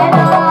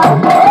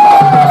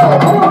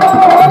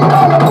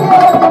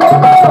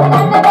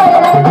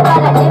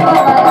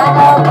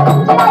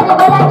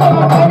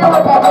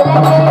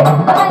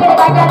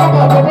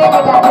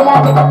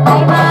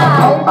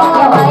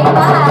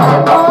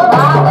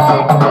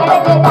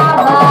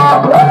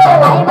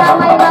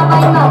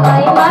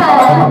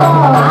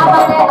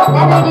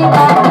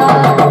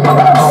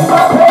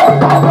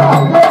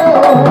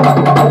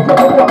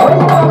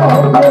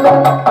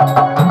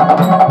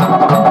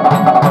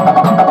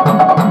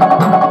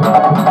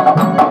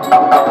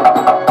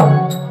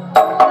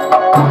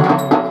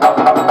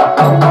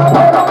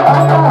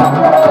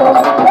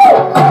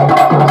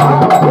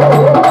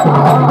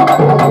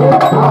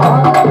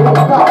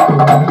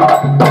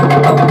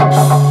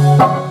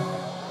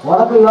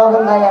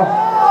யோகம் தாங்க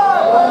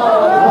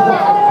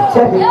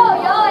சரி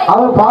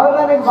அவங்க பவர்ல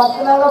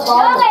 10 நாளா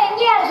யோகா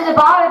எங்கயா இருக்குது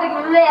பாவத்துக்கு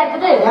உள்ளே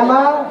இருக்குது ஏமா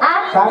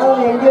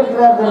கடவுள் எங்க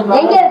இருக்கிறார் தெரியுமா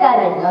எங்க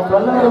இருக்காரு நான்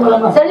சொல்ல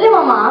விரும்பலமா சொல்லு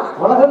மாமா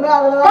உலகமே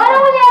அதுல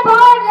கடவுளே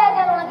பாவம்ல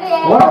இருக்காரு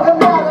உனக்கு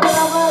உலகமே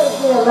அதுலமா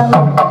இருக்கு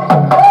எல்லாமே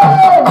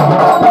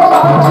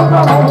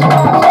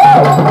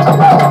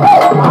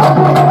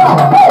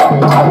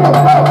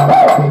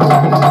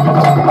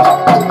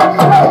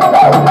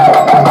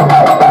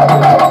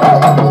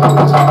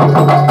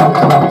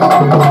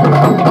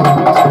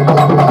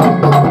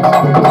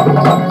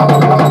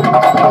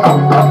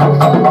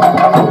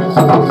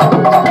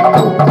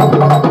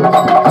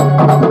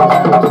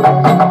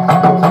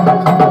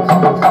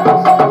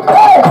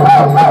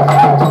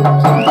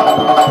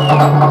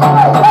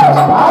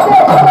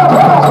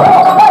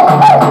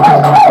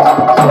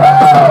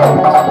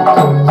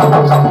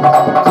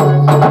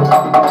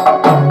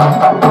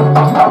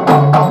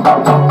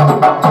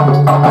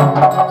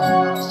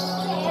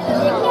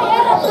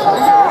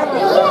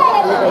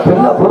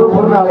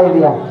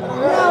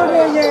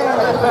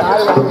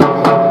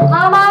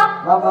மாமா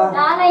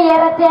நானே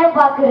ஏறத்தையும்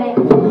பாக்குறேன்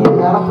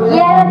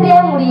ஏறத்தையே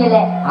முடியல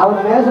அவர்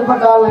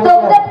லேசுப்பட்டால்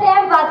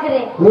தொங்கத்தையும்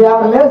பாக்குறேன் நீ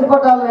அவர்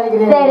லேசுப்பட்டால்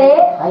நினைக்கிறேன் சரி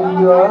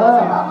ஐயோ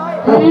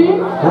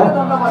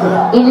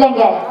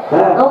இல்லங்க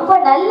ரொம்ப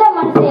நல்ல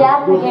மனுஷன்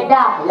யாருன்னு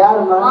கேட்டா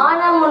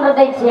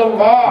மானாமன்றத்தை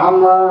சேர்ந்த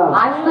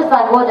அன்பு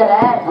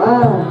சகோதரர்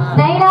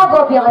நைனா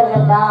கோபி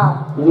அவர்கள் தான்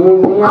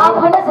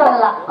அப்படின்னு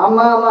சொல்லலாம்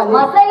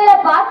மசையில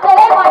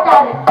பார்க்கவே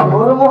மாட்டாரு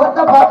ஒரு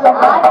முகத்தை பார்த்து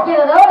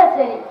ஆக்கிறதோட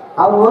சரி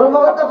அவர் ஒரு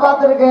முகத்தை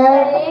பார்த்திருக்கேன்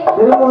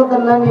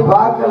திருமுகத்தை நீ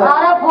பார்க்கல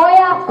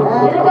போயா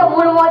இருக்க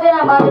 3 முகத்தை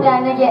நான் பாத்துட்டேன்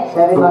அன்னைக்கு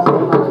சரிமா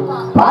சரிமா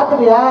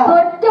பாத்துட்டியா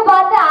தொட்டு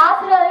பார்த்து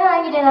ஆசீர்வாதமே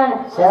வாங்கிட்டேன் நானு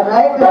சரி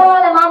ரைட்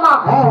பரவாயில்ல மாமா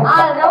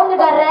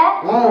ரவுண்டுக்காரர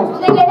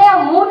இன்னைக்கு என்ன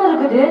 3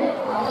 இருக்குது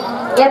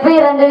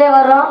எப்பயும் 2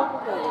 வரும்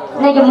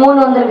இன்னைக்கு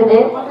 3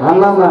 வந்திருக்குது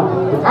ஆமாமா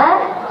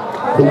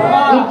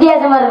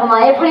வித்தியாசமா இருக்குமா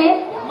எப்படி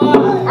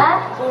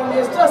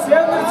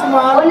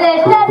ஒன்னு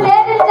எக்ஸ்ட்ரா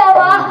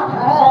சேர்ந்துருச்சாவா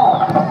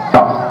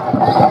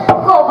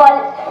கோபால்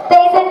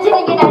தயவு செஞ்சு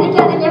நீங்க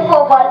நடிக்காதீங்க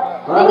கோபால்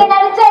நீங்க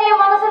நடிச்சா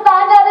என் மனசு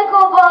தாங்காது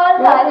கோபால்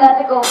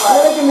தாங்காது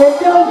கோபால்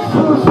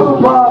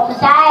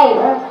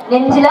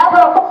நெஞ்சில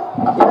அப்புறம்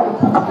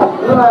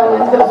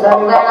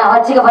வேணாம்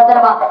வச்சுக்க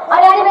பத்திரமா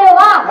அடி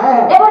போயிருவா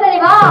எப்படி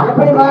தெரியுமா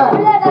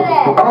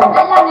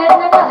நல்லா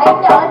நெடுங்க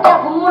ஹைட் அழகா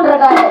கும்முன்னு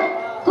இருக்காரு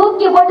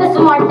தூக்கி போட்டு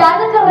சும்மா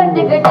டனுக்கு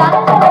 2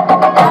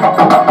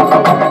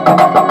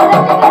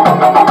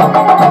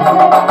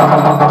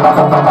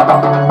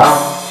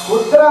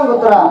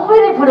 குத்துறா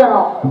உயிரி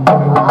புடணும்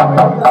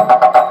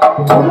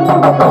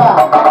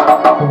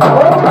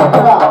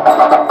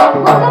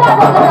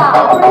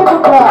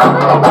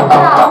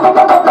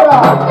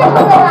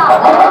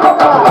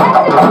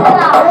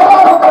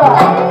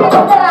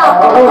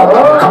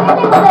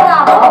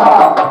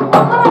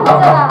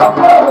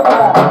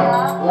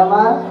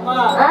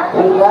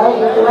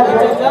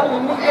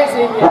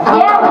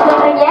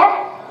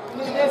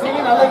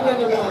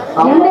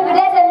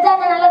இன்னைக்கிட்டே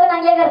செஞ்சாங்க நல்லது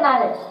நான் கேக்குறேன்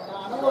நானு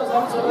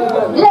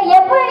இல்ல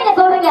எப்படி நீங்க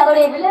சொல்றீங்க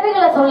அதோடைய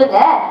விளைவுகளை சொல்லுங்க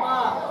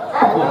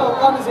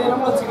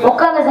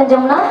உட்கார்ந்து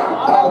செஞ்சோம்னா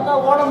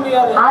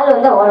ஆள்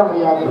வந்தா ஓட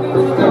முடியாது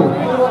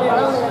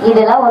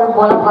இதெல்லாம் ஒரு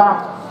பொழப்பா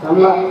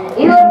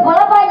இது ஒரு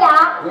பொழப்பாயா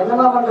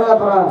என்னமா பண்றது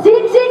அப்புறம்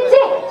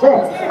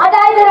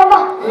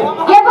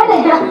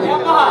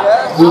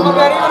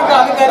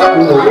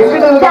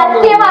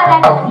சத்தியமா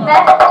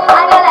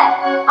அதனால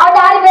அவட்ட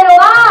ஆடி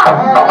போயிருவா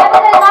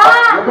எப்படிமா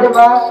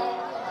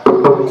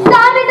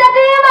சாமி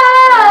சத்தியமா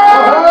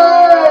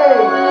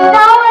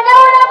நான் உன்னை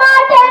விட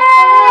மாட்டேன்.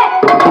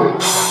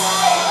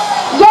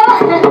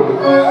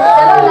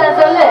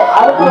 சொல்லு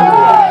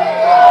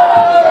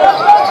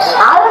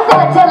அறுத்து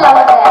வச்சிடலாம்.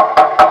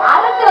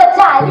 அறுத்து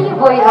வச்சா அழுகி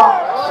போயிடும்.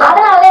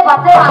 அதனாலே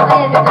பத்திரம்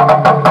அதான் இருக்கு.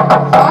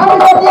 சாமி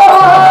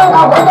சத்தியமா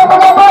நான் உன்னை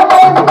விட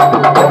மாட்டேன்.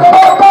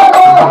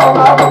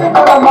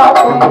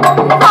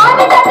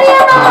 சாமி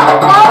சத்தியமா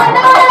நான்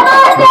உன்னை விட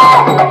மாட்டேன்.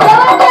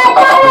 எவன்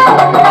கேட்டாலும்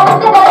நான்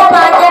உன்னை விட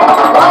மாட்டேன்.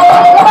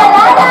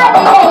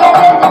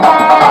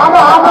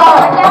 ஆமா ஆமா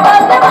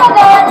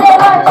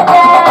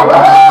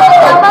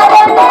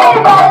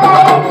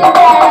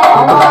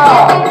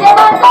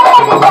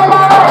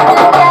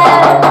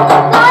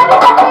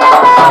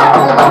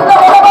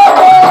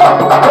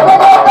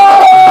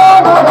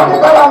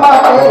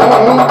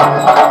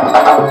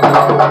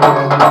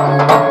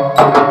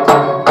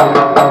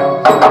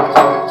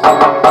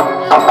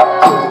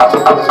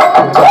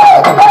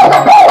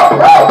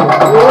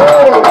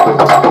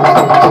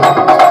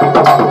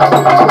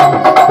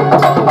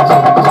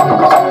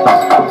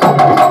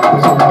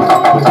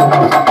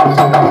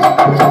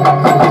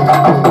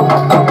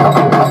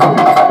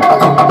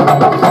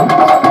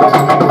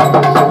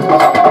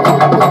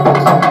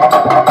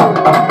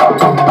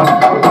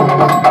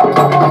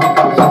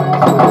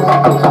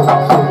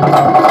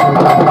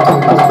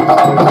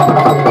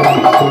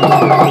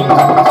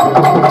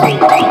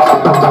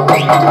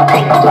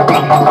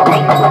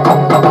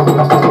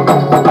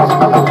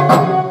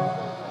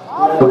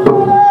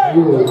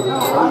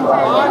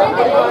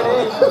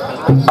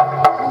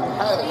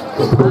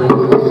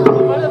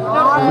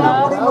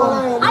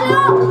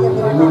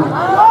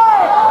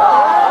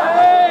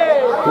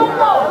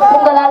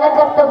உங்களால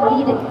கத்த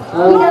முடியுது.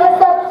 என்னால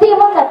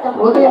சத்தியமா கத்த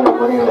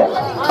முடியல.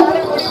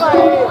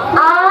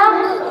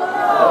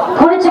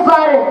 புடிச்சு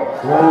பாரு.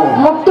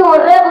 முட்டு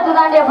ஒரே குத்து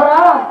தாண்டி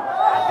அப்புறம்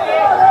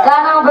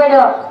காணாம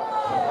போயிடும்.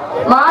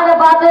 மாடை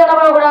பார்த்து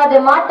இடப்படக்கூடாது.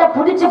 மாட்டை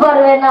புடிச்சு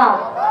பாரு வேணா,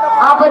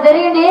 அப்ப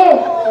தெரியும்டி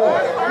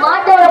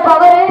மாட்டோட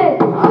பவரு.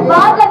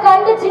 பார்க்க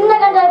கண்டு சின்ன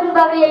கண்டா இருக்குன்னு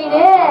பாக்குறீங்க.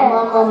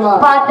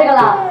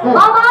 பாத்துக்கலாம்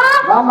மாமா.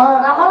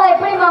 நம்மளாம்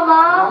எப்படி மாமா?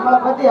 நம்மளை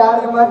பத்தி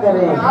யாருக்குமா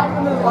தெரியும்?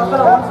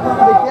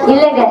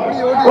 இல்லங்க,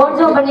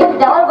 கொஞ்சம் பண்ணி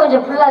டவர்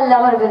கொஞ்சம் ஃபுல்லா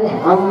இல்லாம இருக்குது.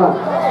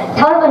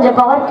 டவர் கொஞ்சம்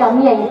பவர்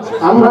கம்மி ஆயிடுச்சு.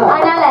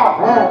 அதனால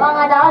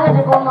வாங்க டவர்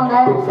கட்டு போமாங்க.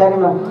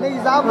 சரிம்மா.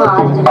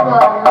 அடிச்சு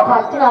போடுவாருங்க,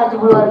 பட்டு அடிச்சு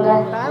போடுவாருங்க.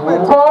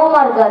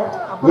 கோவமா இருக்காரு.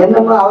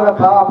 என்னம்மா அவரை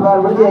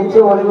பாப்பாரு பிடிச்சி வச்சு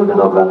ஒளி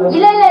விட்டு உட்காந்து?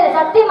 இல்ல இல்ல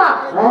சத்தியமா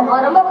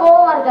அவர் ரொம்ப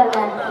கோவமா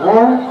இருக்காருங்க.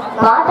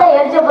 பார்த்தா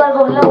எரிச்ச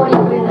பாருங்க உள்ள ஓடி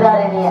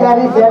போயிடுறாரு.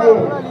 சரி சரி.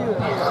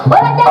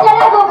 ஒரட்ட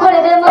ஜட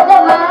கூப்பிடுது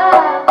மொத்தமா.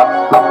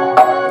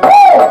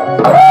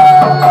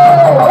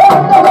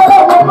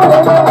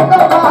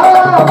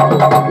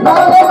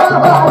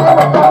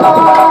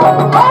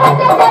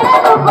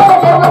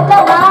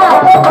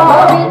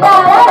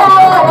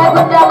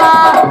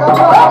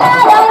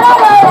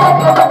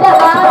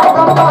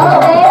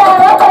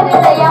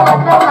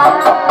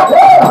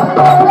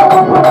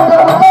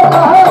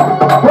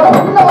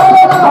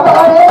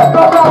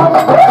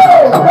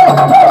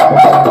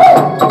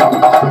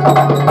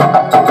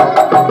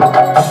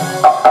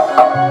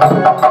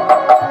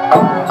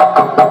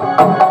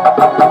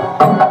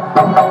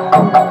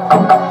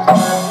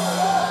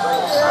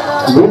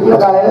 வீட்டுல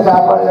காலையில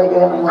சாப்பாடு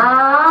கிடைக்கிறேன்.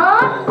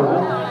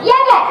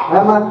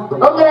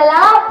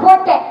 உங்களெல்லாம்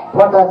போட்டேன்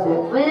போட்டாச்சு.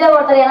 உள்ள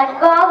ஒருத்தர்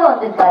எனக்காக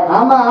வந்திருக்காரு.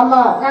 ஆமா ஆமா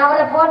நான்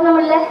அவரை போடணும்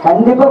இல்ல?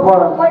 கண்டிப்பா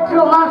போடணும்.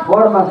 போட்டுருமா?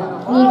 போடுமா.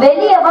 நீ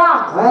வெளிய வா.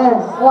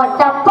 உன்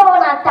தப்பாவை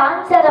நான்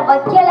டான்ஸர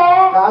வைக்கல.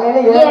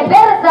 என்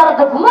பேரு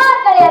சரத்து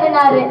குமார்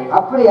கிடையாதுனாரு.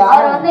 அப்படியா?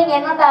 அவர் வந்து இங்க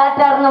என்ன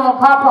ஆட்டாரு நம்ம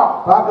பாப்போம்.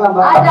 பாக்கலாம்.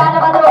 ஆட்டாட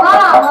வந்துருவா.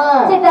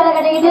 சித்தரை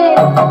கட்டிக்கிட்டு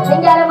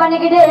சிங்காரம்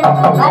பண்ணிக்கிட்டு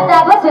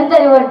அத்தாப்ப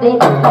சுந்தரி ஓட்டி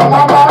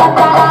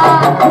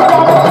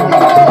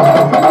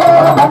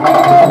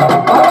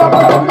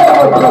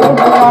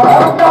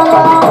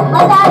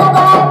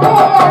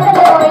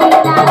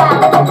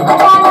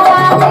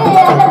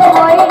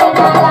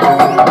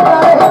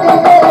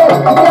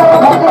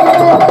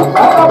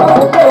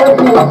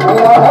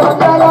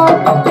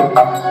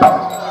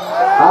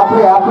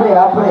அப்படி அப்படி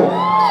அப்படி.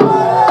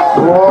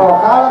 ஓ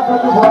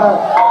காலத்துக்கு போறாரு.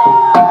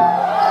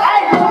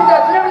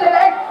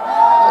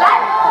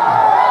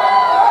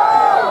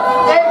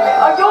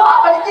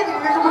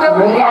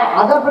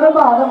 அதை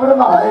விடுமா அதை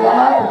விடுமா.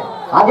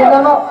 அது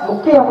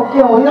முக்கியம்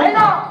முக்கியம்.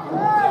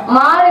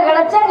 மாடு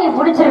கிடைச்சா நீ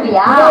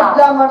புடிச்சிருவியா?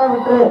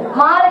 விட்டு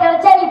மாடு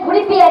கிடைச்சா நீ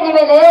புடிப்பியா?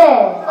 இனிமேலு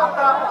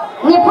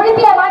நீ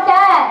புடிப்பியா? மாட்ட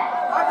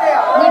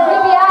நீ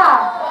புடிப்பியா?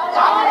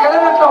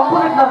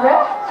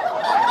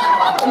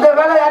 இந்த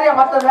வேலை யாரையா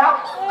மத்ததா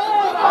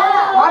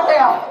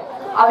மாட்டையா?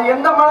 அது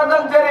எந்த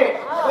மனதாலும் சரி,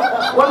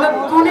 ஒன்னு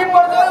துணி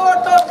மனதாலும்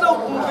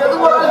எது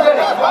போனாலும்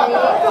சரி,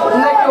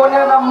 இன்னைக்கு ஒன்னு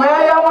நான்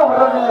மேயாம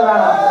விடுறது இல்லை.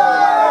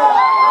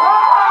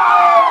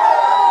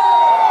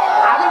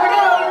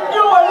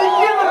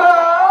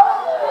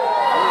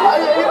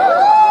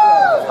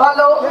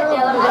 ஹலோ,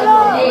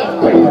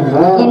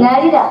 நீ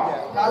நடிடா,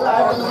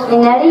 நீ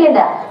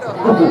நடிகடா.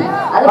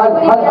 அது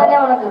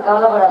உனக்கு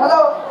கவலைப்படாத. ஹலோ,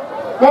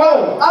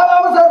 டேய் ஆமா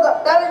ஆமா சார்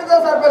டேரக்டர்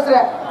தான் சார்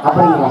பேசுறேன்.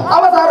 அப்படிங்களா?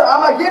 ஆமா சார்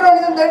ஆமா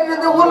ஹீரோயின் தேடிட்டு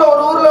இருந்து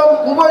ஊர்ல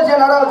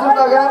கும்பாபிஷேகம் நட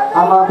வச்சிருக்காங்க.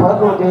 ஆமா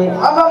பழக்க ஊட்டி.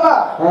 ஆமா ஆமா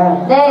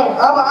டேய்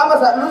ஆமா ஆமா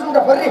சார்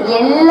லூசுட்ட பொறி.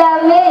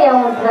 எல்லாமே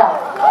என் விட்டுறா.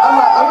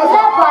 ஆமா ஆமா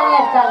என்ன பானி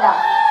அடிச்சாண்டா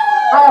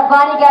அத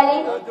பானிக்காளி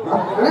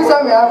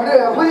சாமி அப்படி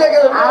பூஜை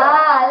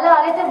எல்லாம்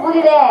அழைத்து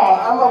புரியுதே.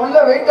 ஆமா உள்ள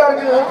வெயிட்டா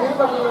இருக்குது.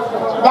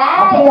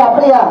 டேய்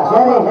அப்படியா?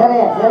 சரி சரி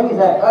சரிங்க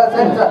சார்.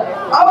 சரி சார்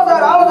ஆமா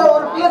சார்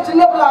ஒரு பிள்ளை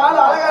சின்ன பிள்ளை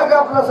ஆள் அழகா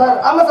இருக்கா சார்.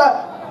 ஆமா சார்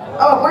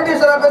ஆமா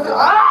ப்ரொடியூசரா பேசு.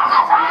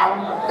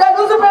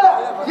 லூசு பேல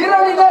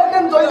ஹீரோயின் தான்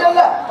இருக்குன்னு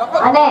சொல்லிட்டேன்ல.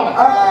 அண்ணே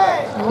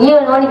ஹீரோ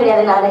நோனி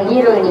கிடையாது நான்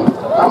ஹீரோயினி.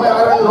 ஆமா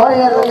வேற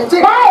நோனியா இருந்துச்சு.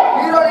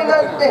 ஹீரோயின்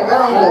தான் இருக்கு வேற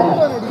ஒண்ணு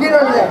இல்ல.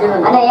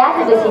 ஹீரோயின் அண்ணே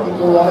யார்கிட்ட பேசிட்டு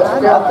இருக்கீங்க?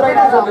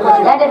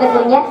 யார்கிட்ட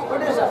பேசுறீங்க?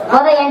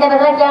 என்கிட்ட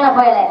பேசுறா கேன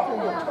போயல.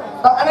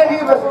 அண்ணா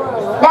நீங்க பேசு.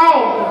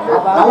 டேய்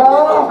ஹலோ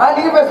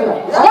நீங்க பேசுங்க.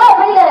 ஏய்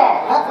படிக்கற.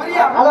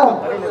 ஹலோ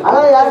ஹலோ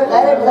யாரு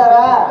டைரக்டர்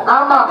சாரா?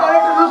 ஆமா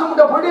டைரக்டர் லூசு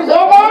முட்ட ப்ரொடியூசர்.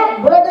 ஏங்க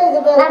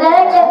ப்ரொடியூசர் நான்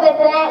டைரக்டர்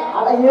பேசுறேன்.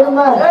 அட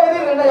இருமா. இது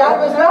என்ன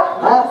யார் பேசுறா?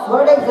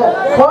 ப்ரொடியூசர்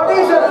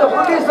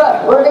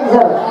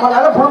ப்ரொடியூசர்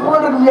நல்ல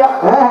புழுப்புன்னு இருக்குயா.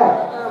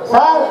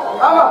 சார்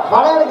ஆமா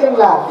படம்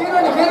எடுக்கிறீங்களா?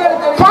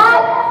 ஹீரோயின்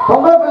சார்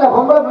பொம்பளை பிள்ளை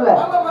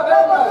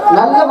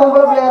நல்ல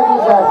பொம்பளை பிள்ளையா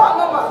இருக்குங்க சார்.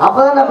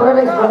 அப்பதான் நான்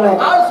ப்ரொடியூஸ் பண்ணுவேன்.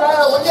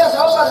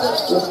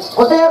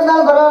 குட்டையா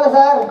இருந்தாலும் பரவாயில்ல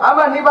சார்.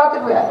 ஆமா நீ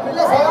பாத்துக்குவ.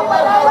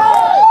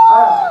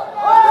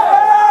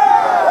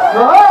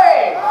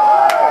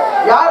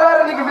 யார்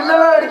யார் இன்னைக்கு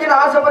வில்லனா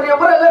அடிக்கணும் ஆசைப்படுறிய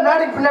அப்புறம் எல்லாம்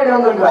நாடிக்கு பின்னாடி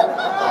வந்துருக்க.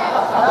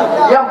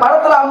 என்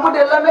படத்துல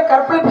அம்புட்டு எல்லாமே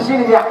கற்பனை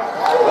பிசினியா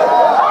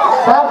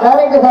சார்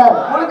டைரக்டர் சார்.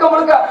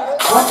 முழுக்க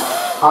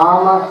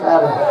ஆமா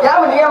சார்.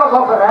 ஏன் நீ ஏன்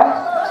கோப்படுற?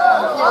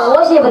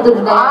 ஓசியை பத்தி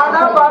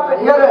ஆனா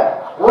பாப்பேன் யாரு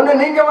ஒண்ணு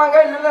நீங்க வாங்க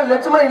இல்ல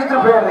லட்சுமணன்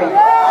இழுத்துட்டு போயிடுறீங்க.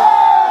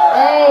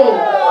 ஏய்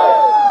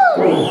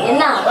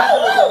என்ன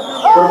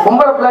ஒரு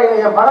பொம்பளை பிள்ளை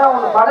என்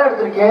படம்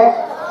எடுத்திருக்கேன்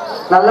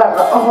நல்லா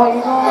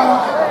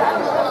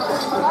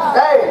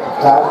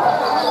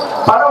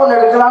படம் ஒண்ணு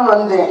எடுக்கலாம்னு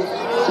வந்தேன்.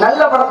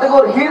 நல்ல படத்துக்கு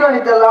ஒரு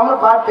ஹீரோயின் தெரியலாம்னு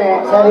பார்த்தேன்.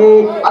 சரி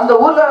அந்த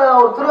ஊர்ல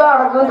ஒரு திருவிழா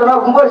நடக்குதுன்னு சொன்னா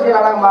கும்பாபிஷேகம்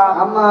நடக்குமா?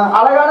 ஆமா.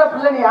 அழகான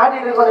பிள்ளை நீ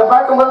ஆடிட்டு இருக்க கொஞ்சம்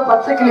பார்க்கும்போது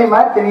பச்சை கிளி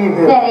மாதிரி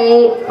தெரியுது. சரி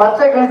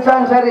பச்சை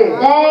கிழிச்சான் சரி.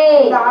 டேய்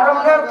இந்த அரை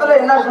மணி நேரத்துல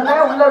என்ன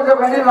சொன்னேன் உள்ள இருக்க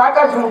வேண்டிய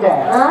ராக்காசி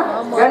விட்டேன்.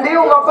 வேண்டி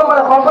உங்க அப்பா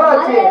மேல பம்பரம்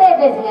வச்சு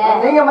பேசுங்க.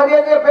 நீங்க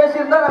மரியாதையா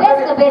பேசியிருந்தா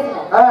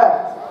பேசுங்க.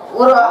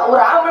 ஒரு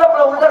ஆம்பளை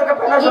பிள்ளை உள்ள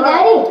இருக்க என்ன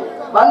சொன்னாடி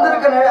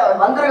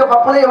வந்திருக்க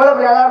பப்பனை எவ்வளவு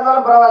பெரிய ஆளா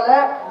இருந்தாலும் பரவாயில்ல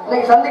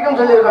இன்னைக்கு சந்திக்கும்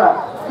சொல்லியிருக்கணும்.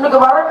 இன்னைக்கு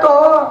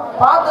வரட்டும்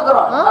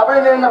பாத்துக்கிறோம்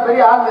அப்படின்னு என்ன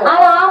பெரிய ஆளு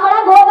ஆமாடா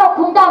கோபா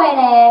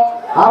குண்டாவேனே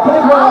அப்படி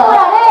போறா.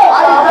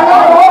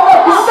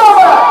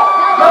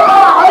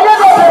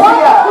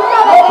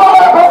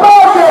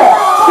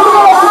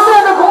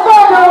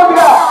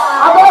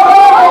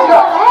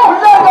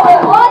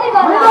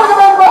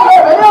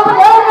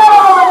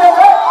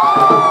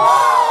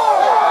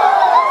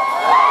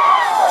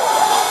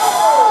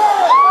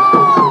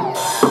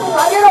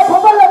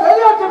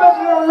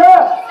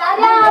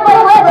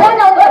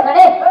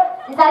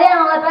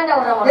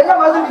 என்ன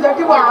மாதிரி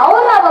தட்டி போட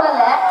அவரா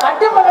முதல்ல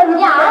தட்டி போட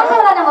நீ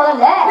ஆம்பளை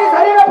முதல்ல நீ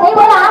சரியா நீ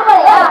போல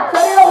ஆம்பளையா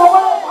சரியா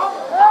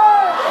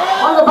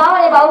உங்க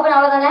பாவனை பாவுக்கு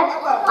அவ்வளவுதானே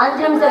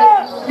 5 நிமிஷம்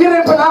இரு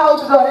இப்ப நான்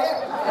அவுத்துட்டு வரேன்.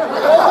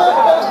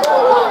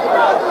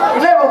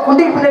 இல்ல இப்ப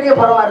குண்டிக்கு பின்னாடியே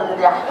போற மாதிரி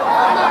இருக்குதியா?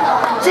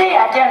 சீ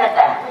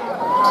அச்சேனட்ட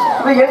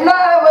இப்ப என்ன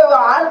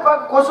ஆள்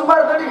பார்க்க கொசுமா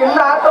இருக்காட்டி என்ன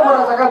ஆட்டம் போற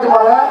சக்கரத்து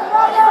போல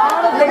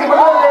இன்னைக்கு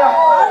பண்ணுவோம் இல்லையா?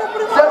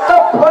 செத்த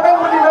பொடை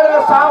குண்டி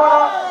மேல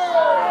சாவனம்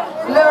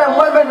இல்ல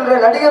மூணு பேர்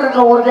சொல்றேன் நடிகர்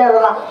இருக்க ஊருக்கே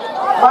அதெல்லாம்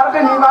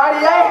பார்த்து நீ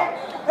மாடியே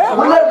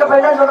உள்ள இருக்க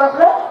பையன்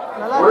சொல்றாப்புல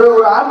ஒரு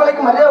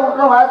ஆம்பளைக்கு மரியாதை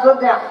விட்டுணும் வாழ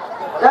சொல்லிட்டேன்.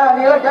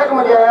 நீ எல்லாம் கேட்க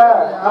மாட்டியா?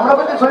 நம்மளை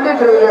பத்தி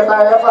சொல்லிட்டு இருக்கீங்க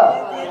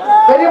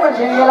பெரிய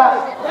மனுஷன் நீங்களா?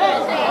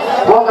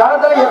 உன்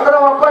காலத்துல எத்தனை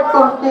ஒப்பாட்டு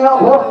விட்டீங்க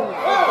போ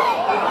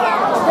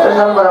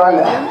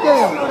பரவாயில்ல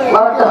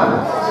வரட்டும்.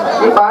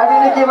 நீ பாடி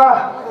நிக்கி வா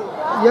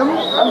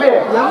தம்பி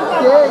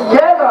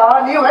ஏன்றா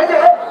நீ வயசு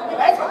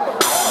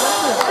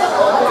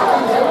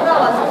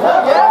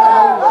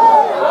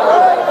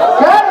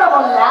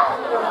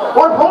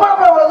ஒரு பொம்பளை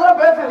பிள்ளை இவ்வளவு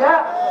தூரம் பேசுங்க.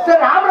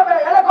 சரி ஆம்பளை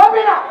பிள்ளை எல்லாம்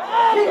கோபினா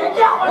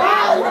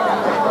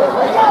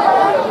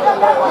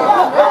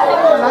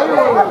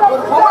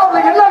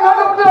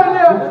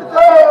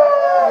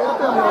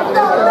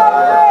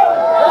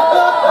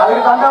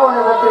அதுக்கு தண்டா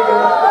ஒண்ணு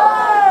வச்சிருக்கேன்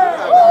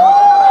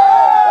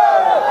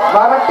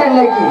வரட்டு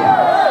இன்னைக்கு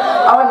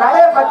அவன்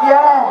நடைய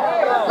பத்தியா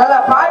நல்லா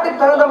பாட்டுக்கு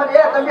தகுந்த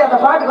மாதிரியா தம்பி அந்த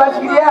பாட்டுக்கு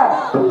வாசிக்கிறியா?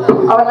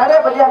 அவன் நடைய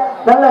பத்தியா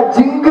நல்லா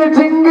ஜிங்கு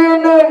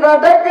ஜிங்குன்னு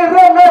நடக்குற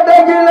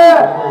நடக்குல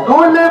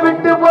நூலு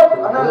விட்டு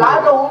போட்டு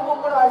லாக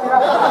உம்புன்னு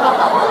வாசிக்கிறான்.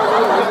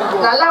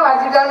 நல்லா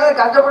வாசிட்டாங்க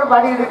கஷ்டப்பட்டு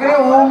பாடிக்கிட்டு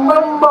இருக்கிறேன்.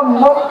 உம்பம்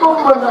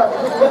மொப்பும்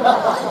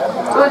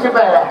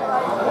யோசிப்பேன்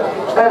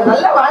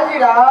நல்லா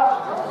வாசிடா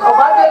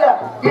பாத்தீங்க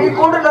எலி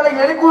கூண்டு நல்லா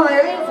எலி கூடு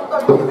எலி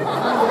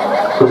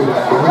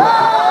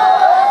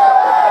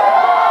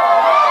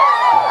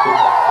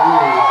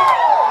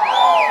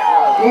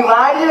நீ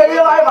வாடி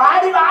வெளியே வாடி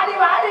வாடி வாடி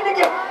வாடி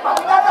இன்னைக்கு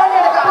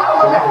எனக்கு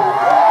ஆரம்பம்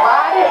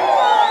வாடி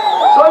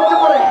சொல்லிட்டு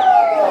போறேன்.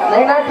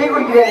 நைனா டீ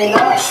குடிக்கிறேன்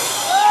நைனா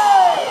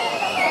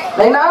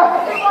நைனா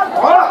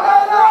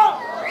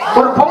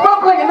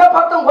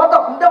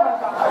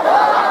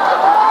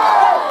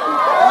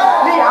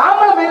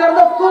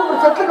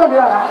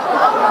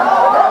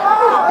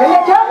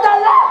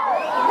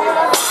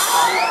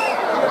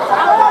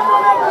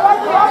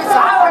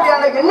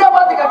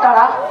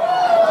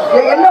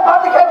கேக்குறா? என்ன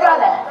பார்த்து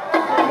கேட்கறாத.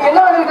 என்ன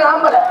வந்திருக்கு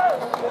ஆம்பள?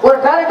 ஒரு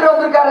டைரக்டர்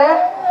வந்திருக்காரு.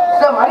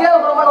 மரியாதை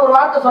குரமான ஒரு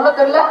வார்த்தை சொல்ல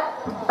தெரியல.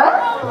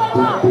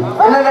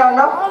 என்ன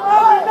வேணும்?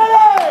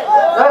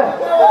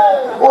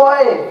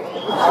 ஓய்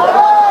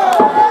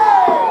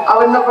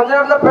அவன் இந்த கொஞ்ச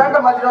நேரத்துல பேண்டை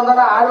மாத்திட்டு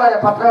வந்தானா ஆழ்வாய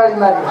பத்திரகாளி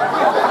மாதிரி.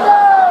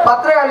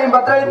 பத்திரகாளியும்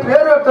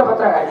பேரு எடுத்த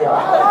பத்திரகாளியா?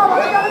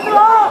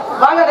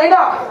 வாங்க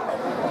நைனா.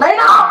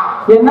 நைனா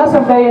என்ன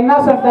சட்டை என்ன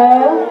சட்டை?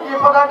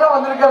 இப்பதாட்டா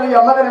வந்திருக்காரு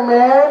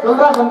எம்மதனமே.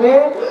 சொல்றா தம்பி.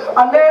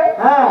 அண்ணே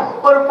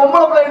ஒரு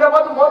பொம்பளை பிள்ளை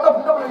பார்த்து மொத்த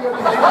புட்ட பிள்ளை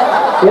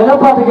எதை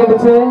பார்த்து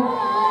கேட்டுச்சு?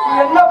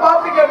 என்ன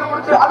பார்த்து கேட்டு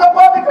பிடிச்சு? அதை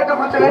பார்த்து கேட்டு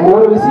பிடிச்சு.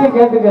 ஒரு விஷயம்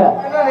கேட்டுக்க.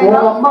 உங்க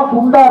அம்மா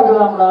குண்டா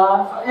இருக்குதாம்டா.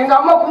 எங்க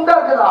அம்மா குண்டா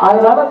இருக்குதா?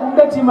 அதனால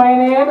குண்டச்சி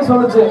மைனேன்னு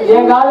சொல்லுச்சு.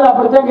 என் காதுல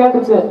அப்படித்தான்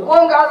கேட்டுச்சு.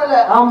 உன்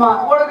காதுல? ஆமா.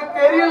 உனக்கு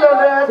தெரியல.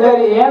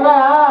 சரி ஏன்னா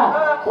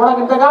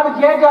உனக்கு இந்த காது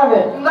கேட்காது.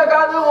 இந்த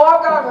காது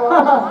ஓக்காது.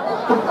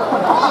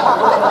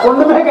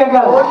 ஒண்ணுமே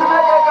கேட்காது. ஒண்ணுமே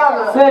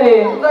கேட்காது. சரி.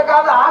 இந்த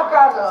காது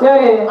ஆக்காது.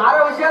 சரி. அரை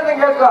விஷயம்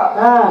தான் கேட்கும்.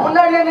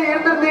 முன்னாடியே நீ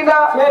இருந்திருந்தீங்கன்னா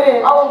சரி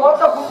அவன்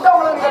மொத்த குண்டா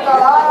உனக்கு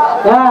கேட்டாளா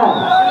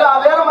இல்ல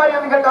வேற மாதிரி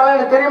வந்து கேட்டாளா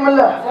எனக்கு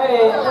தெரியுமில்ல.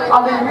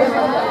 அந்த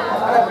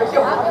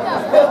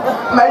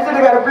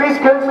மைசூருக்கார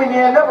ப்ளீஸ் கேள்வி மீ. நீ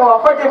என்ன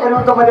அப்பாட்டியை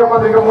பறிவிட்ட மாதிரி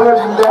உட்காந்துருக்க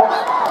முன்னாடி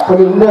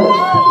அப்படி இல்ல.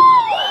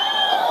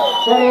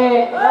 சரி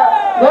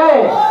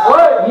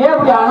ஏன்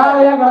இப்படி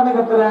அனாதையா கடந்து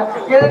கத்துற?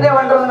 எதுனே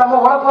பண்றது?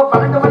 நம்ம உழப்ப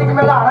 12 மணிக்கு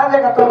மேல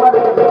அனாதையா கத்துற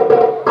மாதிரி இருக்குது.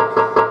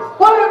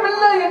 ஒரு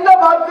பிள்ளை என்ன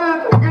பார்த்து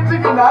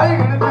கிச்சுக்கு நாய்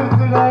எடுத்துருச்சு.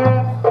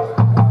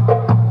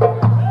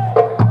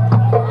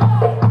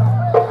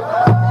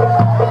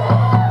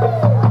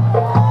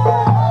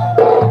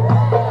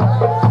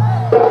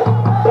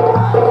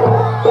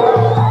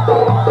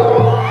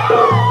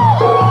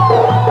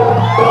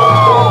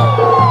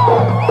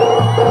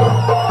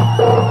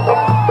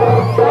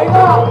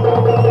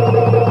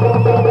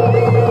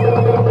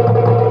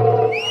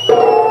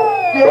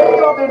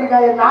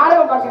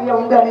 நாடகம் பாக்குறியா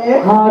உண்டாடியே?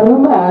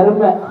 அருமை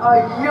அருமை.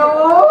 ஐயோ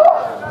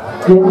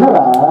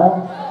என்னடா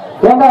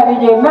ஏண்டா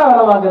நீங்க என்ன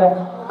வேலை பாக்குற?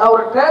 நான்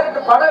ஒரு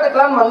டேரக்டர் படம்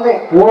எடுக்கலாம்னு வந்தேன்.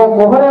 உன்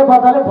முகரைய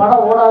பார்த்தாலே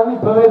படம் ஓடாதுன்னு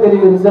இப்பவே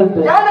தெரியுது ரிசல்ட்.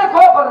 ஏன்னா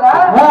கோபப்படுற?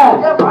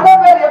 என்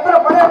படம் பேர் எத்தனை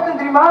படம்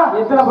எடுத்துன்னு தெரியுமா?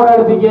 எத்தனை படம்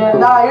எடுத்தீங்க?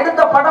 நான்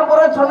எடுத்த படம்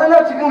பூரா சொன்னேன்னு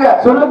வச்சுக்கோங்க.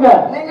 சொல்லுங்க.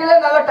 நீங்களே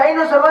நல்ல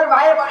டைனோசர் மாதிரி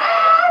வாய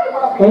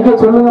எங்க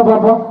சொல்லுங்க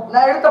பாப்போம்.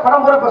 நான் எடுத்த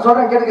படம் பூரா இப்ப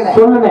சொல்றேன் கேட்டுக்கிறேன்.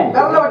 சொல்லுனே.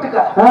 விரல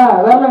விட்டுக்க.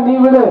 விரல நீ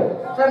விடு.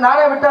 சரி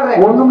நானே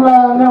விட்டுறேன்.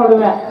 ஒண்ணுமில்லாதே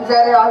விடுவேன்.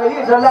 சரி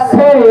அதையும் சொல்லாத.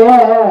 சரி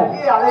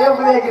அதையே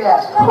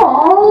விளையாக்கிறேன்.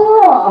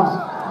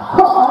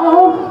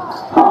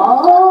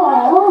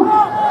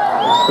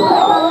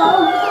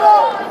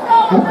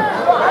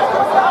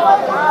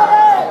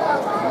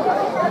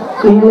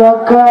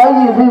 இலக்கா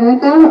இது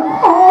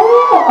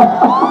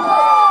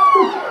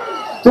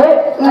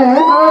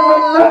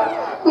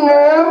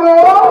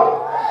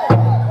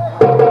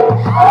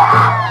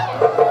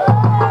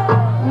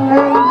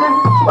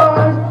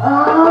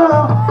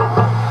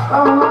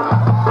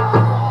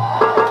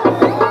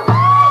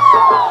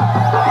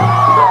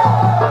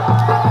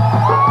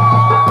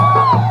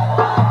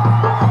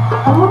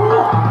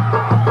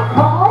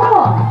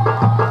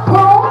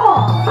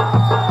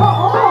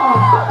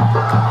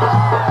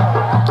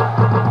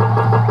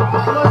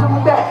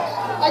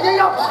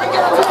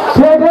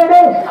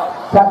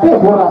சட்டையை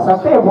போடுறா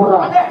சட்டையை போடுறா.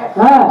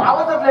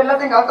 அவசரத்துல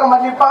எல்லாத்தையும் கலக்க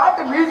மாதிரி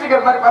பாட்டு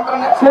மியூசிக் மாதிரி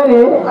பண்றாங்க. சரி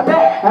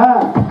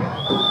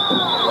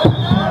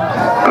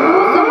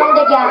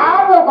முண்டைக்கு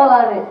ஆர்வம்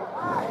கோளாறு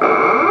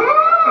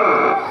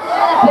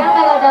பேண்ட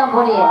கட்டாம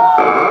போனியே.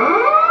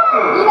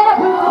 நீ வேற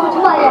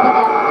சும்மா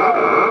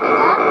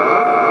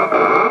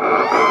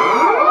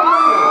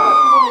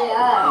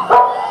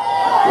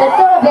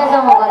எத்தோட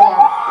பேசாம உட்காரியா?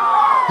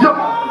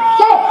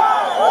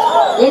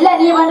 இல்ல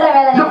நீ பண்ற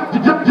வேலை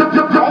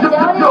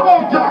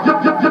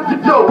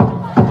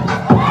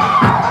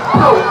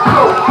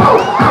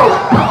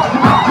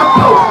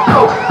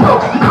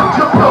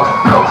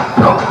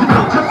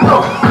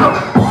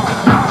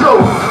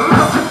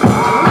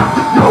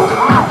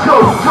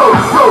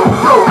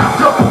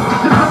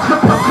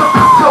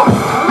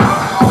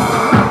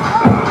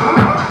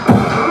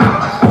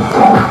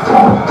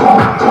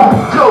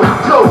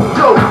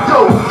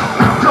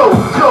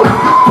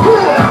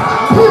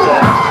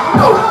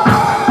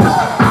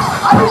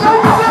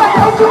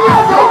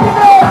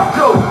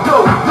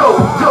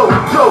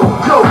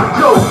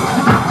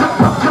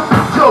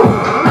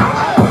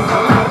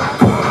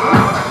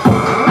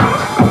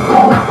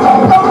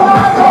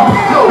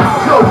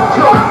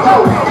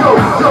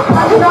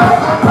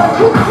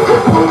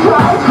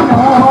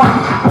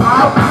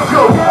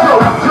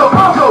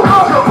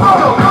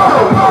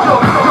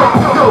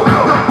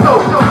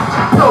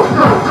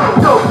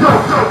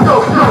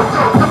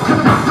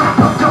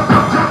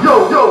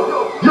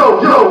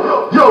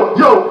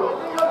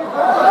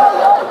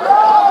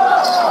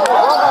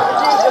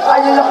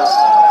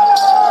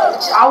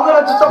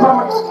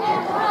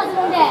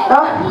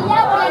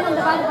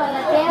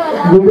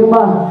விடுமா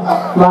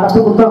வரத்து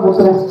குத்தா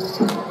குத்துறேன்.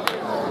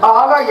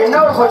 ஆகா என்ன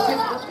ஒரு பட்சி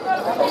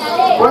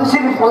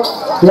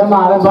ஏமா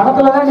அவன்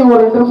படத்துலதான் நீ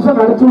ஒரு 2 நிமிஷம்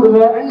நடிச்சு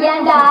விடுவேன்.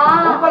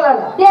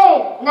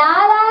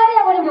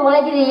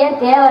 உழைக்குது ஏன்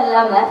தேவை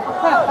இல்லாம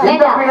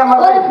எந்த பீடமா?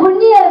 ஒரு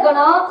புண்ணியம்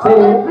இருக்கணும்,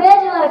 சரி. ஒரு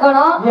பிரயோஜனம்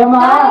இருக்கணும்,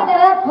 ஏம்மா? நாளைக்கு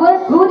ஒரு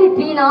கூலி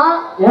பீனம்.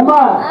 ஏமா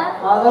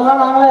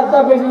அதெல்லாம் நாங்களாம்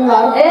எத்தா பேசுறீங்களா?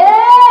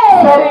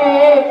 ஏய், சரி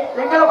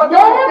எங்களை பத்தி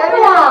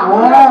நெருப்புடா.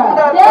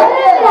 தெரியல.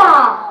 நெருப்புடா.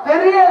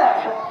 தெரியல.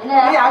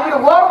 என்ன? நீ அங்க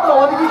ஓரத்துல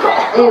ஒதுக்கிட்ட.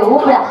 ஏய்,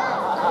 ஊப்புடா.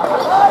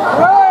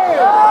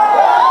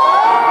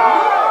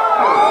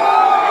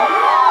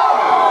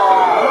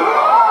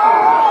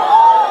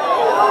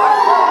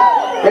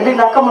 எப்படி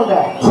நக்கமுண்ட?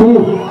 சீ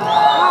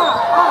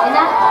என்ன?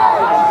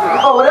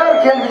 இப்ப ஒரே ஒரு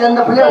கேள்வி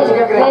அந்த பிள்ளைய வச்சு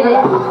கேட்கிறேன். சரி.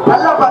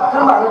 நல்லா பார்த்து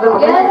திரும்ப அங்க திரும்ப.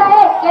 கேளுடா,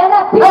 ஏய், கேளுடா,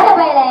 பீட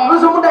பயலே.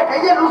 லூசு முண்டை,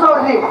 கையை லூசா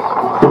வருது.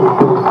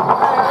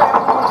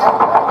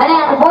 அண்ணே,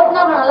 அது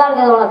போட்டுனா அப்புறம் நல்லா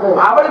இருக்காது உனக்கு.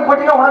 அவளுக்கு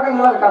போட்டீங்கன்னா உனக்கு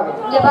நல்லா இருக்காது.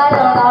 இங்க பாரு,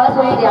 உனக்கு அவளை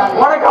சொல்லிட்டியா?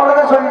 உனக்கு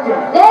அவ்வளவுதான் சொல்லிச்சு.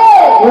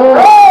 ஏய்,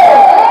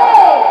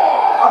 ஏய்.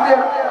 அப்படி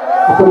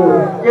அப்படி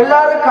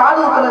எல்லாரும் காது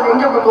ஊத்துறது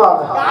எங்க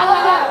குத்துவாங்க?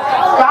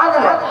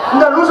 காதுல.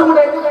 இந்த லூசு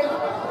முண்டை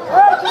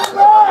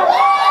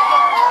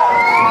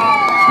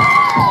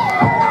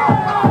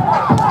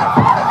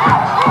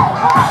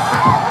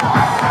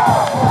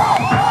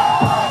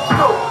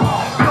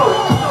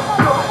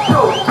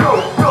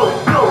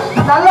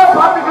நல்லா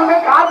பாத்துக்கோங்க,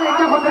 காது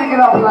எங்க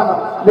குத்திருக்கிறாங்க.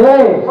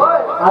 டேய்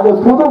அது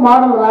புது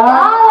மாடல்ரா.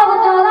 காலை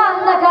குத்துனதுதான்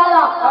அந்த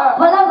காலம்.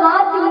 இப்பதான்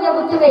மாத்தி இங்க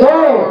குத்துவே.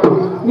 டேய்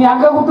நீ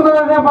அங்க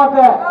குத்துனதே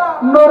பார்த்த.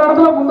 இன்னொரு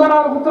இடத்துல முந்தா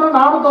நாள் குத்துன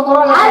 450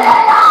 ரூபா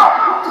கேட்டேன்.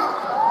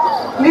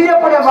 நீ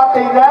எப்படி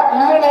பார்த்த இத?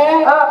 இல்லனே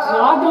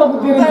நாக்குல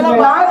குத்தி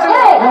இருக்கீங்க.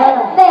 ஏய்,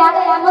 இந்த யாரு,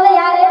 என் முதல்ல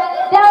யாரு?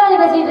 தேவனாலி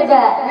பேசிட்டு இருக்க.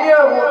 நீ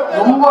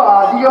ரொம்ப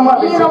அதிகமா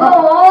நீ பேசுற. ரொம்ப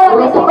ஓவரா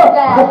பேசிட்டு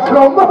இருக்க.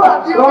 ரொம்ப இந்த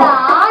அதிகமா.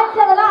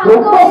 ஆட்டதெல்லாம்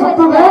ரொம்ப அங்க போய்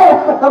சுத்துது.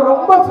 வச்சுக்க.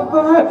 ரொம்ப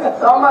சுத்துது.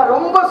 ஆமா,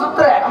 ரொம்ப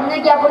சுத்துற.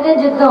 இன்னைக்கு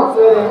அப்படிதான் சுத்தம்,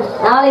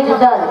 நாளைக்கு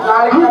சுத்தாது.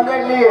 நாளைக்கு தந்தா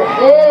இல்லையே.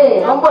 ஏய்,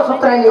 ரொம்ப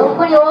சுத்துற நீ.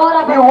 ரொம்ப நீ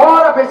ஓவரா நீ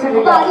ஓவரா பேசிட்டு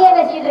ரொம்ப இருக்க. அதிகமா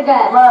பேசிட்டு இருக்க.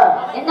 அம்மா,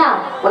 என்ன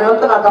உன்னை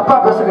வந்து நான் தப்பா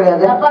பேச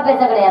கிடையாது. தப்பா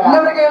பேச கிடையாதா?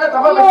 இன்ன வரைக்கும் என்ன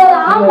தப்பா நீ ஒரு பேச?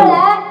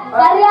 ஆம்பளை,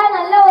 சரியா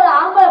நல்ல ஒரு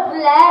ஆம்பளை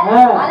பிள்ளை,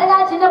 ஆ. அழகா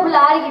சின்ன பிள்ளை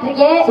ஆடிக்கிட்டு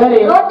இருக்கேன். சரி.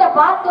 ரோட்ட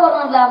பார்த்து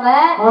வரணும் இல்லாம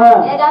ஆ.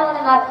 ஏதாவது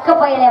ஒண்ணு அக்க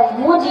பையில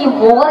மூஞ்சி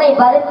முகரை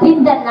பருப்பி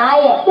இந்த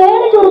நாயை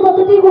தேடிக்கு ஒரு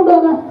 10 டீ கொண்டு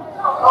வாங்க.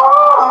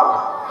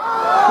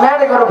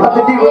 மேடைக்கு ஒரு 10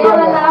 டீ கொண்டு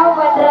வாங்க. தேவையில்லாம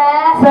பண்ற.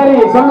 சரி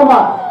சொல்லுமா.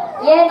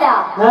 ஏண்டா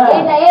ஆ.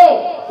 ஏண்டா ஏய்,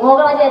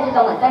 உங்களை வச்சு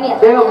எடுத்துக்கோங்க தனியா.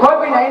 எங்க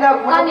கோபி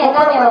நைனாக்கு காமியா,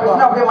 காமியா.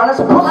 பேசினா அப்படியே மனசு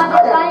காமி புதுசா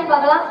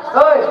பார்க்கலாம்.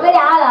 ஓய்.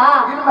 பெரிய ஆளா?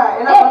 இருமா,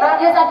 என்ன ஏய், சொன்ன?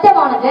 இது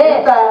சத்தியமா உனக்கு?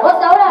 இல்ல. ஓ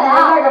சவுடாடா? நீ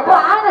என்ன கேட்ட? ஓ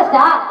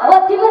ஆனஸ்டா? ஓ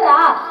திமிரா?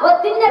 ஓ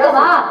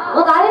திண்ணக்கவா?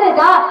 உனக்கு அறிவு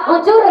இருக்கா?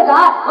 உன் சூடு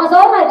இருக்கா? உன்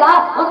சோர்மா இருக்கா?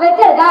 உனக்கு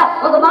வெக்க இருக்கா?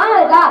 உனக்கு மானம்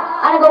இருக்கா?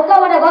 அன்னைக்கு உட்கா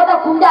மாட்ட கோத்தா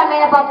குண்டா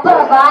மேல பப்பர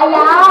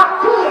பாயா.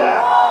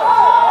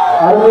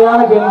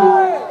 அருமையான கேள்வி.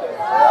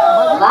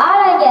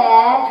 வாழங்க.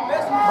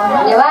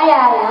 இங்க வாயா,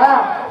 இங்க வா.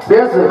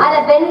 பேசு. அத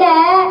பெண்ண,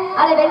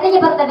 அத வெண்ணைக்கு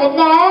பிறந்த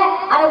வெண்ண,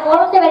 அத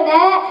முளைச்ச வெண்ண,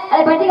 அத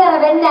பெட்டிக்கார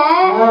வெண்ண,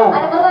 ஆ.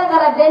 அத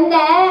முருகாக்கார வெண்ண,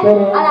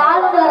 சரி. அத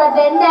ஆளுநர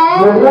வெண்ண,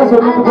 இதெல்லாம் அத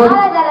சொல்லிட்டு போடு.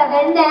 தாளக்கார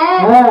வெண்ண.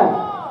 ஆ.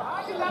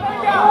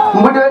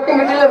 முடி வெட்டி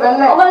கிட்டில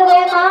வெண்ணெய். உங்களுக்கு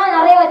வேணுமா?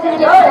 நிறைய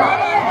வச்சிருக்கேன்.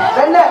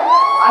 வெண்ணெய்.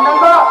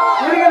 அண்ணன்பா,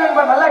 இருங்க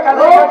நண்பா, நல்லா கதை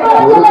ஒரே ஒரு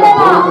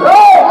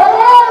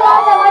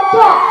வார்த்தை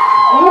மட்டும்.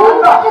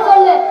 மட்டும்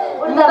சொல்லு.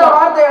 இந்த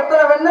வார்த்தை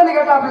எத்தனை வெண்ணெய்னு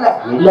கேட்டாப்ல.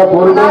 இல்ல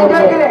பொறுமையா நான் இருக்கு.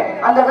 கேட்கிறேன்.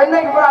 அந்த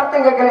வெண்ணெய்க்கு கூட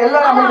அர்த்தம் கேட்கிறேன்.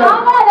 எல்லாரும் அத அமைதியா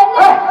ஆம்பளை வெண்ண.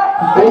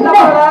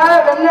 வெண்ணெய்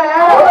வெண்ணெய்.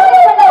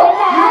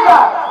 வெண்ண.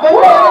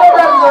 வெண்ணெய்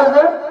எதுல இருந்து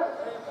வருது?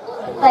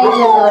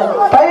 சைடுல இருந்து வருது.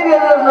 தயிர்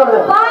எதுல இருந்து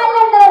வருது? பால்ல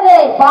இருந்து வருது.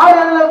 பால்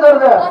எதுல இருந்து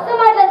வருது?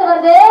 பசுமாட்டுல இருந்து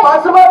வருது.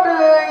 பசுமாட்டு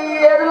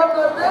எதுல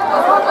இருந்து வருது?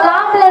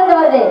 காம்புல இருந்து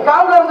வருது.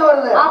 காம்புல இருந்து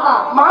வருது. ஆமா.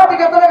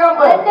 மாட்டுக்கு எத்தனை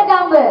காம்பு? 2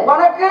 காம்பு.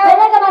 உனக்கு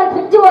வெள்ளக்க மேல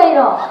பிச்சு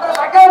போயிடும்.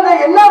 அக்கா, இந்த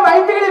என்ன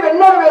வயிற்றுக்கிடி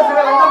வெண்ணெய் பேசுற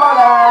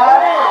வெண்ணமால?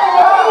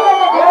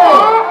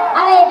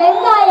 அரை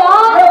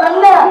வெங்காயம்.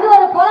 வெண்ணெய். இது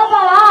ஒரு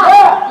பொலப்பாலா?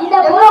 இந்த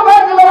என்ன பொலப்பாலா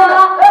பேசுற?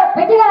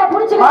 வெட்டிக்கார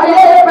புடிச்சுக்கிட்டு.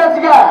 மரியாதையா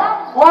பேசுங்க.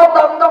 ஓட்ட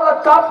உங்களை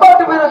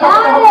சாப்பாட்டு பேரு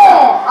யாரு?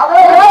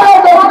 அதெல்லாம் வேற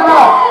பேசுங்க.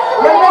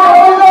 என்ன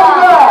பேசுங்க?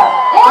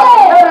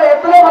 ஏய். வேற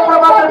எத்தனை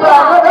மக்கள்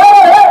பார்த்திருப்பாங்க?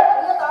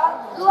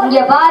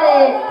 இங்க பாரு.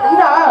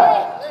 என்ன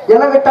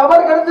எனக்கு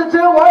டவர் கிடைச்சிச்சு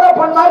ஓட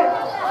பண்ணாரு.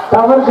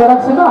 தவறு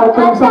கிடைச்சுன்னா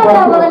அடுத்த நிமிஷம்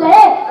கத்தாதடா பார்ப்போம். முதல்ல.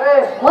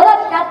 முதல்ல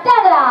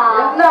கத்தாதடா.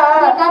 என்ன?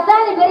 நீ கத்தா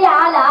நீ பெரிய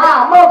ஆளா?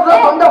 அம்மாவுக்கு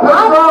தான் தொண்டை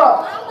பேசும்.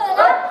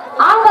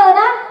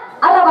 ஆம்பளனா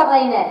அற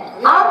பாக்கலைனே.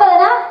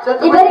 ஆம்பளனா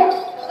நீ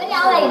பெரிய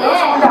ஆளாயினே.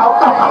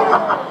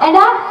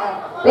 ஏண்டா?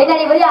 வேண்டா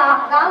நீ பெரிய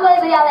காம்பள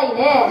பெரிய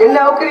ஆளாயினே. என்ன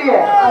அவுக்குறீங்க?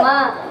 ஆமா.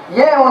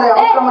 ஏன் உன்னை ஏய்,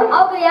 அவுக்காம இருக்கு?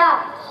 அவுக்குறியா?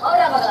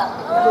 அவுரா பாக்கலாம்.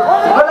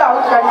 இவளை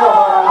அவுக்கு அடி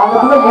வாங்குறாங்க. அந்த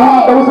புள்ள 3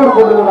 டவுசர்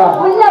போட்டுருக்கா.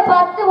 உள்ள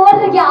 10 ஓடு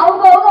இருக்கு.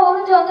 அவங்க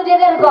உறிஞ்சு வந்துட்டே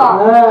தான் இருக்கும்.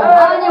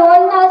 நீ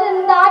ஒன்னாவது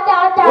இந்த ஆட்ட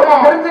ஆட்டாத. ஒரு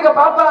தெரிஞ்சுக்க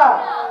பாப்பா,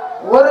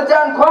 ஒரு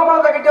ஜான்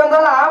கோமலத்தை கட்டி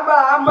வந்தாலும்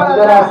ஆம்பளை ஆம்பளை.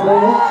 மங்கராசு.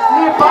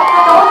 நீ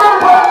 10 கவுண்டர்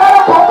போறதால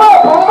பொம்பளை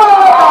பொம்பளை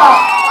தாத்தா.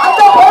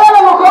 அந்த பொம்பளை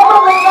நம்ம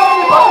கோமலத்தை கட்டி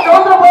நீ 10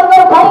 கவுண்டர்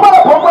போறதால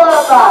பொம்பளை பொம்பளை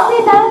தாத்தா. தம்பி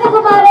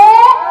சரத்குமாரே,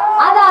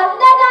 அது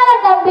அந்த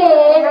காலம் தம்பி.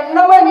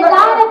 என்னம்மா இந்த நீ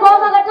தான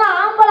கோம கட்டினா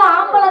ஆம்பளை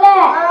ஆம்பளை.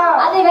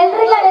 அது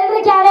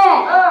வெள்ளரிக்காடே.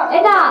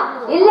 என்ன?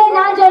 இல்லை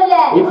நான் சொல்ல.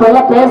 இப்ப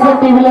எல்லாம் பேச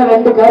டிவில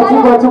 2 கரிசி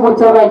வச்சு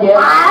முடிச்சிடுறாங்க.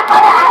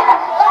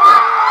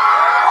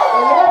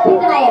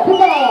 பித்தனைய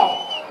பித்தனைய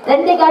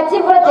 2 கட்சி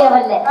கூட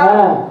தேவையில்லை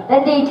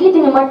 2 இட்லி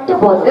துணி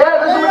மட்டும் போதும்.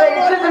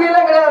 இட்லி துணி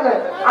எல்லாம் கிடையாது.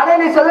 ஆனா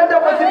நீ செல்லட்ட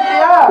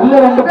வச்சிருக்கியா? இல்ல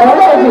 2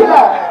 பேண்டேஜ் இல்ல.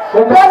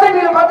 2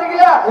 பேண்டேஜ்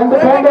பாத்தீங்களா? 2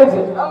 பேண்டேஜ்.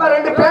 ஆமா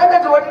 2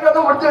 பேண்டேஜ் ஒட்டிட்டு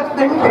வந்து முடிச்சு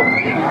வச்சிட்டீங்க.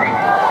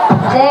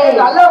 டேய்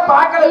நல்லா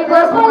பார்க்கல.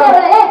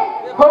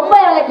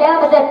 பொம்பளை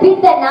கேவலத்தை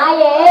பீத்த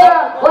நாயே,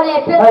 உன்னை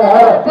பெத்தது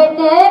ஒரு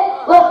பெண்ணு,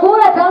 உன்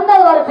கூட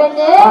பிறந்தது ஒரு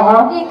பெண்ணு,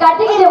 நீ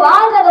கட்டிக்கிட்டு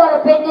வாழ்றது ஒரு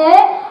பெண்ணு.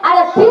 அத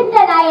பீத்த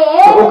நாயே,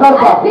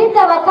 பீத்த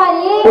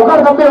வக்காளி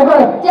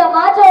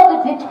மாச்சோக்கு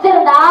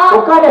திட்டிருந்தா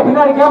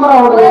பின்னாடி கேமரா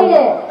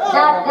ஓடுது.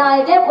 நான்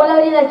இதே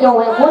கொலவரியில இருக்கேன்.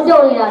 உங்களை முடிஞ்ச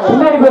ஒளி நான்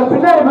பின்னாடி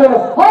போயிரு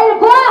போயிரு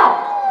போ.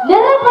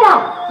 நெருப்படா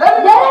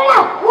நெருடா.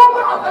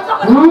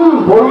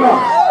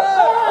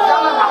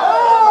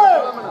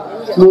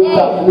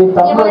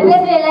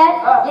 பேசுறீல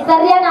நீ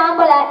சரியான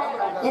ஆம்பளை.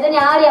 இதை நீ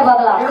ஆரியா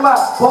பாக்கலாம்.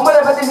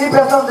 பொம்பளை பத்தி நீ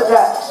பேச வந்துட்ட,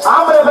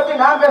 ஆம்பளை பத்தி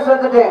நான் பேச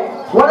வந்துட்டேன்.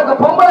 உனக்கு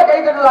பொம்பளை கை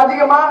தட்டல்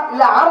அதிகமா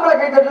இல்ல ஆம்பளை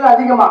கை தட்டல்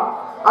அதிகமா?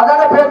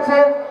 அதான பேச்சு,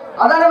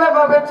 அதானே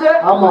பேச்சு.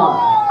 ஆமா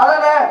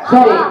அதானே.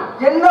 சரி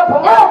என்ன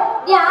பொம்பளை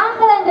நீ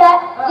ஆம்பளைன்ற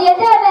நீ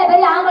எந்த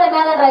பெரிய ஆம்பளை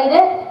மேலன்ற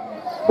இது?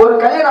 ஒரு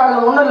கல்யாணம்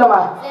ஆகுது ஒண்ணும் இல்லம்மா.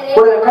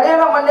 ஒரு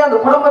கல்யாணம் பண்ணி அந்த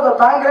குடும்பத்தை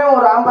தாங்குறவன்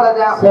ஒரு ஆம்பளை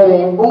தான்.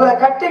 உங்களை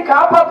கட்டி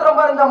காப்பாத்துற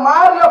மாதிரி இந்த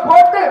மார்ல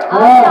போட்டு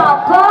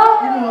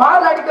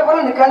மார்ல அடிக்க போல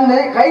நீ கண்ணு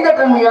கை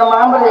தட்டணுங்க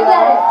ஆம்பளை.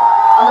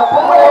 அந்த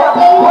பொம்பளை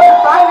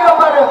தாங்குற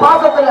மாதிரி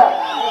பாசத்துல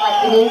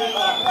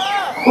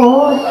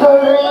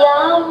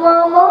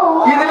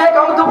இதுலயே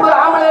கமுத்து போடு.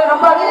 ஆம்பளை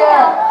நம்பாதீங்க.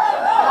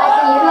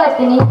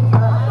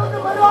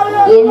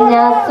 என்ன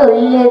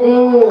சொல்லுது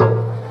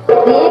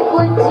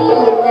குச்சி,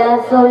 என்ன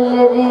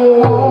சொல்லுது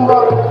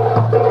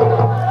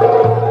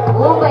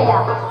ஊமையா?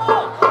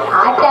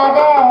 ஆட்டாத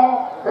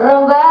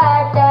ரொம்ப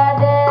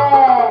ஆட்டாத.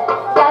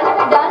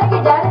 ஜனக்கு ஜனக்கு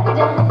ஜனக்கு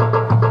ஜனக்கு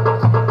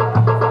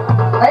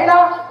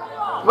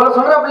இவ்வளவு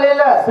சொல்ற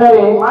பிள்ளையில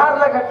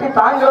மார்ல கட்டி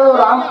தாங்கிறது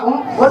ஒரு ஆம்பும்.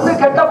 ஒண்ணு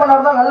கெட்ட பொண்ணா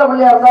இருந்தா நல்ல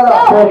பிள்ளையா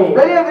இருந்தாலும்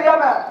வெளியே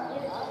தெரியாம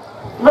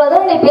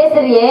இவ்வளவு நீ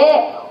பேசுறியே.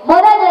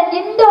 முதல்ல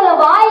நின்று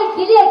வாய்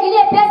கிளிய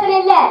கிளிய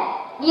பேசுறீல்ல.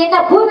 நீ என்ன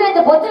பூமி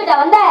வந்து பொத்துக்கிட்ட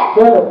வந்த?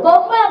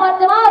 பொம்பளை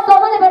 10 மாசம்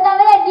சுமந்து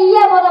பெற்றாவே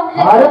நீயே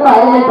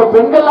முதல்ல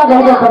பெண்கள்லாம்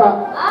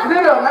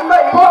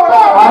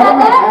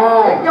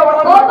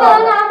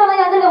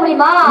வந்துருக்க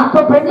முடியுமா?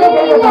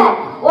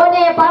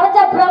 உன்னைய படைச்ச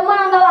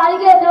பிரம்மாண்டம்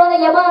அழிக்கிறதுல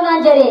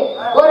எமானாலும் சரி,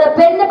 ஒரு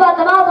பெண்ணு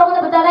 10 மாசம்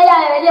சுமந்து பெற்றாலே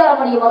வெளியே வர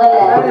முடியும்.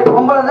 முதல்ல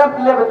பொம்பளைதான்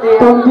பிள்ளை பத்தி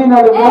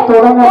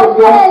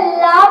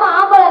இல்லாம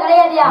ஆம்பளை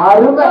கிடையாதியா?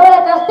 எவ்வளவு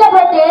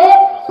கஷ்டப்பட்டு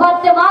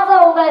 10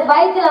 மாசம் உங்களை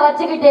வயிற்றுல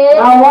வச்சுக்கிட்டு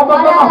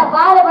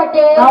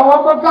பாடுபட்டு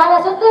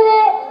சுத்துது,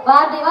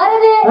 வாந்தி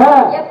வருது,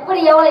 எப்படி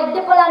எவ்வளவு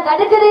இடுப்பெல்லாம்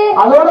கடுக்குது.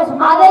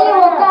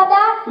 அதையும்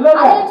உட்காந்தா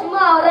அதையும்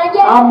சும்மா வர்றாங்க.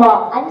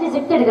 5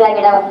 ஷிஃப்ட்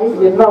எடுக்கிறாங்கடா. வந்து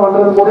என்ன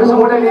பண்றது?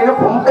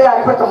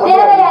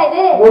 தேவையா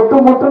இது?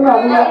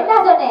 என்ன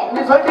சொன்னேன்?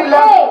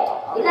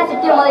 என்ன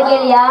ஷிஃப்ட் முதல்ல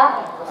கேளியா?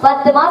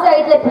 10 மாசம்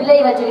வயிற்றுல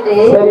பிள்ளையை வச்சுக்கிட்டு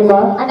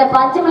அந்த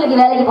பஞ்சமில்லுக்கு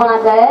வேலைக்கு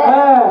போனாங்க.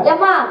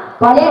 ஏம்மா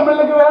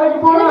பஞ்சமில்லுக்கு வேலைக்கு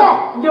போனா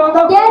இங்க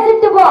வந்தா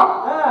கேசிட்டு போ,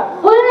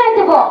 ஃபுல்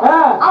நைட் போ,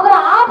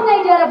 அப்புறம் ஆஃப்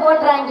நைட் வேற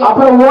போடுறாங்க.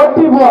 அப்புறம்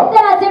ஓட்டி போ.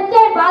 நான்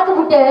ஷிஃப்டே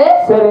பாத்துக்கிட்டு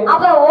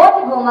அப்புறம்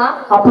ஓட்டி போமா.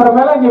 அப்புறம்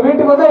மேல இங்க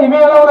வீட்டுக்கு வந்தா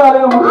இவையெல்லாம் ஒரு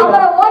அழுக முடியும்.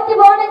 அப்புறம் ஓட்டி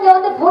போன இங்க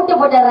வந்து பூட்டி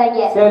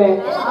போட்டுறாங்க. சரி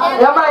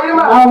ஏம்மா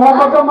இருமா.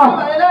 நான் பக்கமா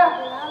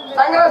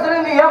சங்கராசரி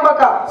நீ ஏன்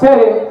பக்கம்?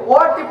 சரி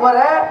ஓட்டி போற,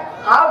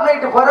 ஹாஃப்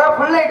நைட் போற,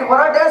 ஃபுல் நைட்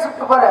போற, டே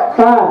ஷிஃப்ட் போற.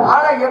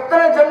 ஆனா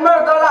எத்தனை ஜென்மம்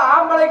எடுத்தாலும்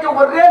ஆம்பளைக்கு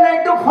ஒரே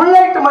நைட் ஃபுல்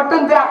நைட்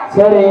மட்டும் தான்.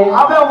 சரி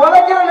அவன்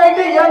உழைக்கிற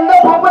நைட்டு எந்த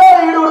பொம்பளை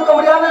ஈடு கொடுக்க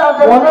முடியாது.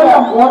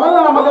 முதல்ல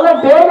நமக்கு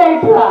எல்லாம் டே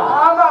நைட்.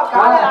 ஆமா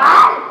காலையில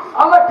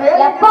ஆமா டே.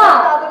 எப்பா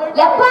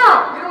எப்பா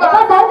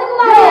எப்பா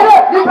தருதுக்குமாரே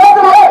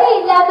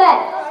இல்லாம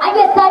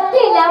அங்க சட்டி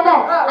இல்லாம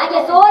அங்க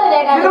சோறு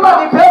வேகாது. அந்த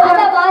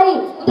மாதிரி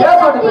இங்க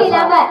சட்டி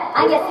இல்லாம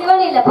அங்க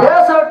சிவன் இல்ல.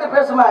 பேசவிட்டு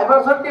பேசுமா. இப்ப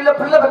சொட்டி இல்ல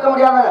பிள்ளை வைக்க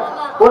முடியாத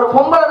ஒரு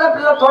பொம்பளை தான்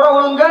பிள்ளை தொட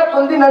ஒழுங்க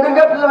தொந்தி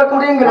நடுங்க பிள்ளை வைக்க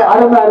முடியுங்கிற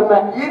அருமை அருமை.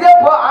 இதே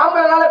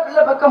ஆம்பளைனால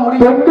பிள்ளை வைக்க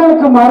முடியும்.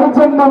 பெண்களுக்கு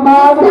மறுஜென்மமா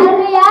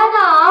சரியான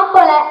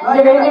ஆம்பளை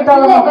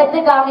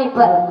பெத்து காமிப்ப.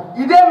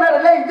 இதே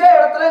மேல இதே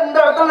இடத்துல இந்த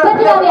இடத்துல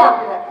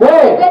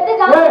பெத்து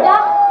காமிட்டா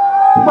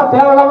சும்மா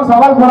தேவையில்லாம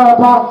சவால்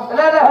போடாதப்பா.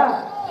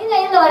 இல்ல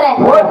இங்க வரேன்.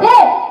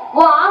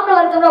 ஓ ஆம்பளை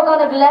வர்க்கத்துல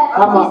உட்காந்துருக்குல்ல,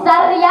 நீ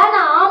சரியான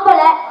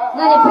ஆம்பளை.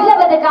 நீ பிள்ளை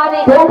பெத்து காமி.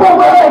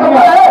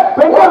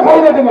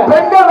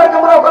 பெண்கள்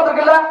வர்க்கம்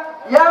உட்காந்துருக்குல்ல.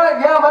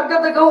 என்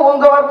வர்க்கத்துக்கு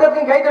உங்க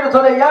வர்க்கத்துக்கும் கை தட்டு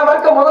சொல்ல. என்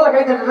வர்க்கம் முதல்ல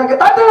கை தட்டு தட்டு.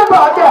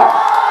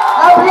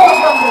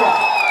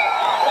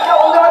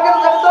 உங்க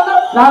வர்க்கத்தை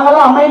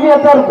நாங்களாம் அமைதியா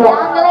தான் இருப்போம்.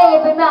 நாங்களாம்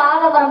எப்பயுமே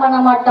ஆடம்பரம் பண்ண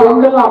மாட்டோம்.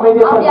 பெண்கள்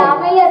அமைதியா அப்படி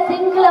அமைதியா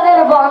சிங்கிளா தான்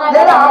இருப்போம்.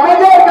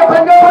 அமைதியா இருக்க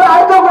பெண்கள்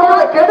அடுத்த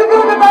குடும்பத்தை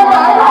கெடுக்கிறது.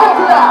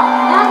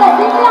 நாங்க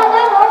சிங்கிளா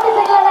தான் ரோட்டு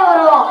சிங்கிளா தான்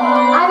வருவோம்.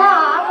 ஆனா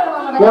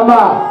ஏமா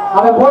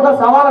அவன் போட்ட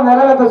சவாலை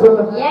நிறைவேற்ற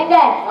சொல்லு. ஏங்க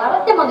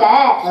வரட்டுமங்க.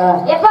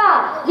 எப்பா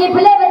நீ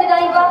பிள்ளை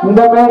பெத்துக்கலாம்ப்பா.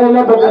 இந்த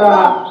மேடையிலே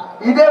பெத்துறானா?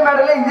 இதே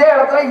மேடையில இதே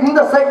இடத்துல இந்த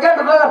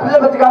செகண்டுக்குள்ள நான் பிள்ளை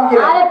பத்தி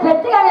காமிக்கிறேன். அட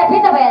பெத்துக்காத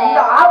பீத்த பையலே.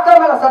 இந்த ஆத்தா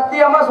மேல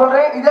சத்தியமா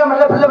சொல்றேன், இதே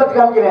மேடையில பிள்ளை பத்தி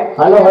காமிக்கிறேன்.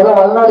 Hello hello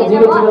வல்லாடி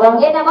ஜீவிச்சுக்கலாம்.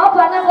 என்னமா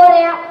பண்ண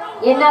போறியா?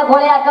 என்ன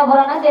கொலையாக்க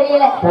போறானோ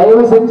தெரியல.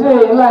 தயவு செஞ்சு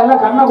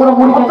எல்லாம் கண்ணை கூட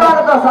மூடிக்க.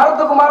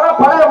 சரத்குமாரா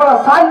பழைய பல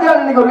சாந்தியா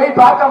இன்னைக்கு ஒரு கை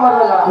பார்க்க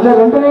மாட்டேங்க. இல்ல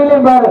 2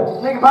 கையிலையும் பாரு.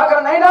 இன்னைக்கு பாக்குற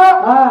நைனா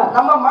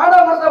நம்ம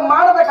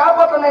மானத்தை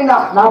காப்பாத்த நைனா.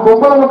 நான்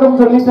பொம்பளை மட்டும்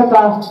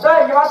சொல்லிட்டேன்டா.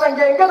 இங்க வாச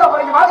இங்க எங்க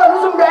போறீங்க? வாச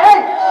லூசுங்க.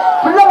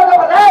 பிள்ளை வந்த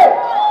பாரு.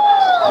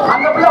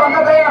 அந்த பிள்ளை வந்தா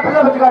நான்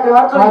பிள்ளை பத்தி காட்டு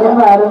வர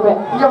சொல்லுங்க. அருமை.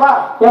 இங்க வா.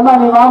 ஏமா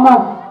நீ வாமா.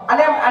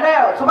 அண்ணே அண்ணே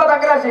சுபா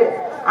தங்கராசி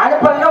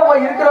அனுப்பலன்னா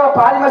இருக்கிற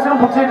பாதி மாசம்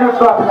புடிச்சிட்டு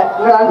விட்டுவா பிள்ளை.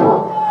 இங்க அனுப்பு.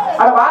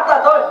 அட வாத்தா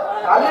தோல்.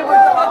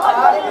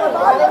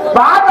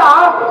 வாத்தா.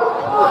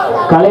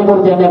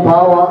 கலைமூர்த்தி என்ன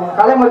பாவம்.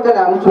 கலைமூர்த்தி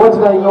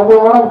போச்சுக்காதீங்க.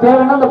 உனக்கு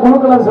தேவைன்னா அந்த ப்ளூ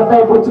கலர்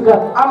சட்டையை பிடிச்சிக்க.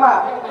 ஆமா.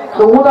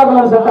 இந்த ஊதா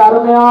கலர் சட்டை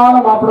அருமையான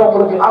மாப்பிள்ளை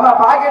உங்களுக்கு. ஆமா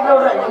பாக்கெட்ல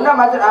விடுற என்ன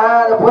மச்ச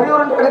அந்த பொரி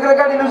உருண்டை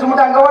எடுக்கிறக்காடி நியூஸ்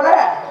மட்டும் அங்க போன.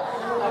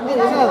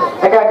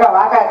 அக்கா அக்கா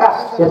வாக்கா அக்கா.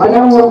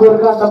 எத்தனையோ ஊருக்கு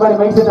இருக்கு அந்த மாதிரி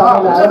மைக் செட்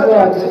ஆகல.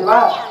 அருமையா இருக்கு. வா.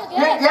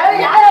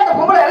 யார் அந்த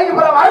பொம்பளை இறங்கி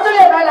போற வர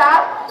சொல்லியா மேல.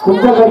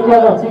 கொஞ்சம்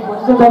கடிக்காத.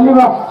 கொஞ்சம் தள்ளி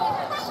வா.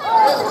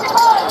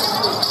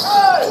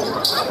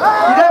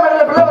 இதே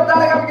மேல பிள்ளை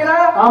பத்தால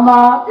காமிக்கிறேன். ஆமா.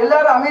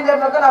 எல்லாரும் அமைதியா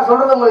இருந்தா நான்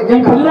சொல்றது உங்களுக்கு.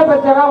 நீ பிள்ளை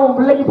பெற்றனா உன்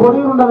பிள்ளைக்கு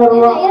பொடி உருண்டை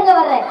தருவோம். இருங்க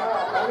வர்றேன்.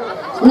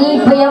 நீ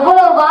இப்ப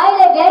எவ்வளவு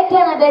வாயில கேட்க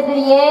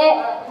பேசுறியே,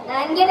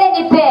 நான் இங்கதே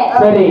நிப்பேன்.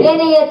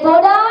 என்னைய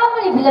தொடாம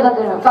நீ பிள்ளை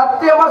வைக்கணும்.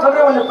 சத்தியமா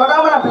சொல்றேன், உன்னை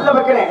தொடாம நான் பிள்ளை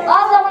வைக்கிறேன்.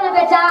 வாசமான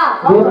பேச்சா?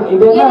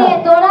 என்னைய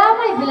தொடாம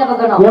நீ பிள்ளை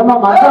வைக்கணும். ஏமா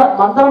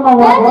மந்திரமா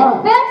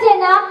பேச்சு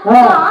என்ன?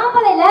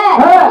 ஆம்பளை இல்ல,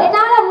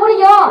 என்னால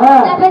முடியும்.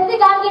 நான் பெத்து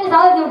காமிக்கின்னு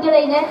சாவதி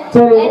விட்டுறேன்னு.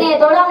 என்னைய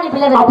தொடாம நீ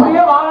பிள்ளை வைக்கணும்.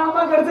 அப்படியே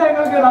வாகனமா கிடைச்சா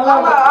எங்களுக்கு நல்லா.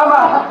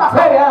 ஆமா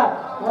சரியா?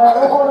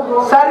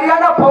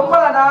 சரியான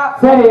பொம்பளைனா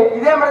சரி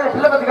இதே மாதிரி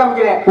பிள்ளை பத்தி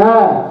காமிக்கிறேன்.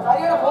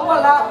 சரியான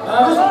பொம்பளைனா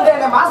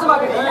என்ன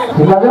மாசமாக்கிறேன்.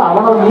 இல்லது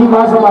அவன நீ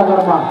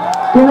மாசமாக்கறமா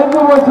கிழக்கு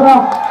போச்சுடா.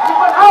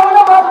 இப்போ நான் உன்ன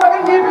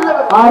மாசமாக்கிறேன், நீ பிள்ளை.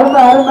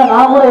 அருமை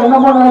நான் கூட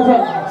என்னமோ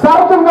நினைச்சேன்.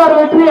 சரத்குமார்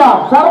வெற்றியா?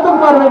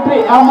 சரத்குமார் வெற்றி.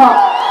 ஆமா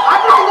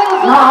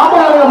நான்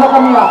ஆம்பளை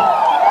பக்கமியா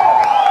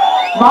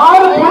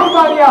மாறு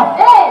பூர்மாரியா.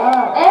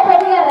 ஏய்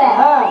பெட்டிக்கறே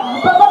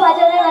இப்பப்ப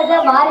பஜனை வந்து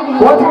மாறிக்கிங்க.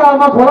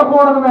 கோச்சுக்காம பொளப்பு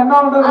ஓடணும். என்ன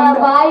பண்றது?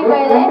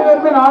 ரெண்டு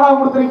பேருமே நாடகம்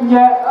கொடுத்துருக்கீங்க.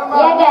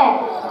 ஏங்க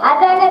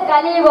அதாங்க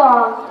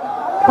கலியுகம்.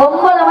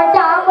 பொம்பளை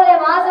மட்டும் ஆம்பளை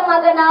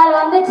மாசமாக நாள்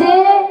வந்துச்சு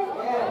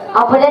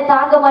அப்படியே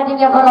தாங்க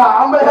மாட்டீங்க. அப்புறம்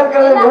ஆம்பளை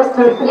இருக்கிறது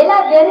வேஸ்ட்.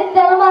 எல்லாம்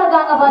வெறித்தனமா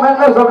இருக்காங்க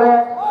பாருங்க.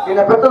 சொல்றேன்,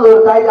 என்ன பெற்றது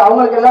ஒரு தாய்,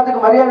 அவங்களுக்கு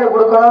எல்லாத்துக்கும் மரியாதை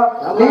கொடுக்கணும்.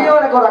 நீயும்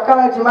எனக்கு ஒரு அக்கா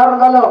தங்கச்சி மாதிரி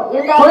இருந்தாலும்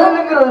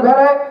தொழிலுங்கிறது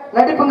வேற,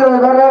 நடிப்புங்கிறது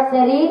வேற,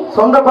 சரி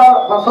சொந்த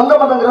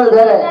பந்தங்கிறது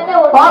வேற.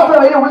 பாசம்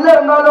வெளியே உள்ள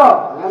இருந்தாலும்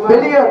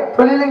வெளியே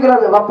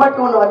தொழிலுங்கிறது வப்பாட்டி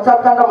ஒண்ணு வச்சா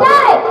தாண்ட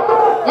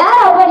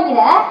யாரா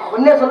படிக்கிற?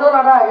 உன்னே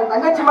சொல்லுவாடா என்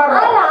தங்கச்சி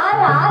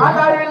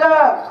மாதிரி இல்ல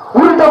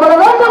உருட்ட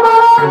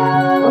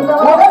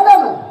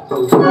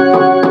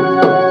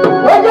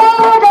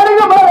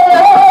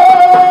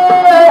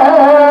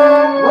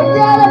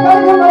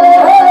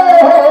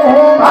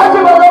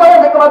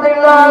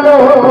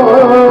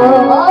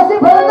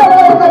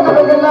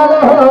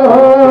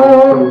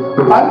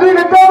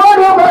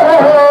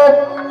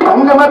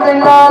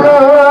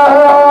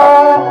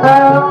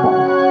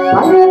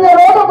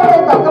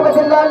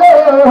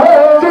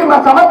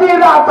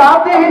சமத்தீரா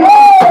சாத்தி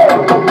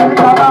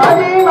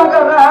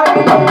மகராணி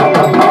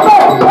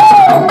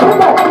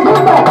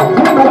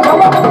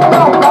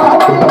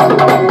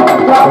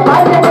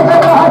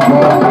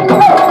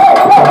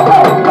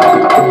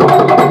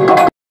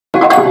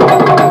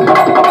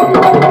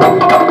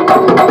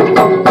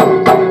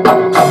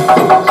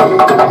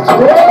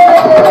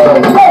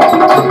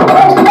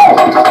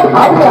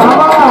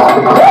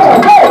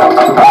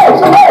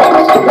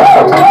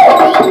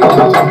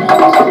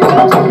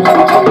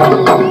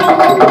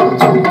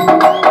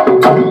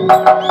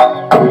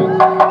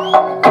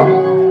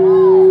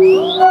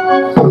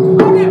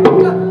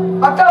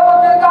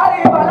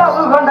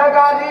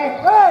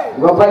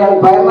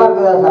பயமா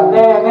இருக்குதா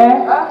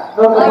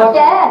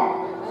சார்?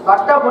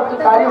 வட்டா பொட்டு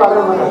காரி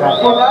வளர்வு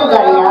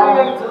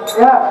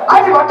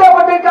அது வட்டா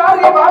பொட்டு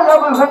காரி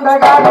வளர்வு கொண்ட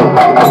காரி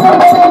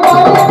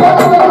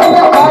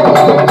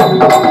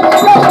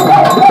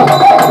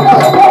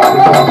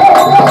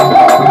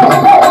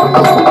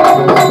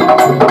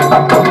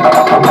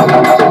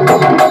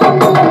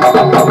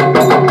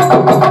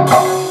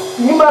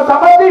நீமா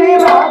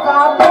சமத்தீரா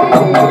சாத்தி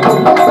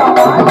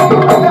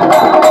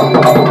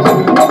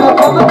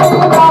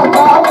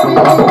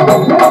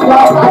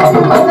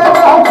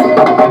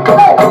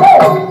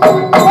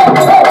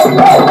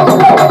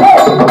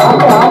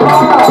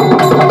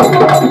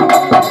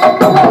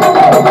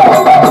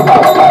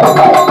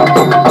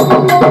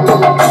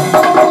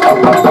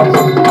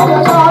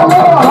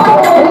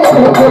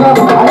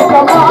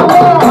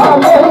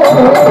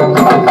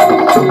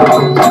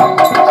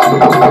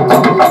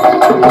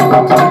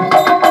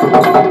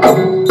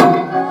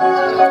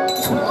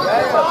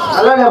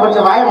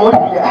கொஞ்சம் வாய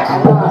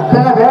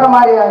மூடிக்க வேற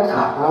மாதிரியா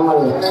இருக்கா?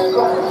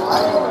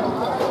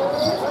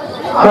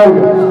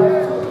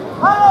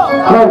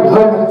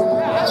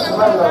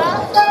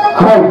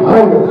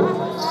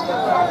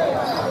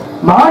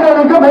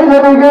 மாடனுக்கு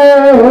மைதனுக்கு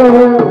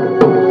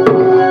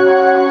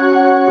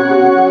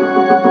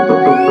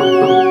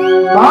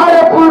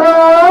மாடப்புறா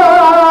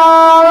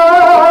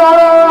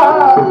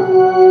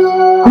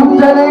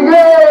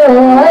குஞ்சனுக்கு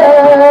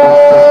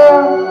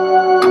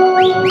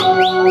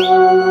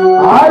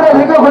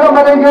ஆடனுக்கு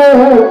குடும்பனுக்கு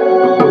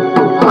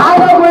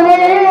ஆடமணி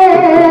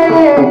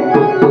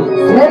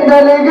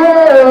சேந்தனுக்கு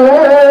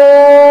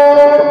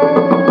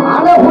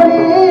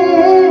ஆடமணி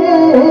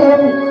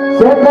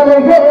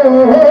சேந்தனுக்கு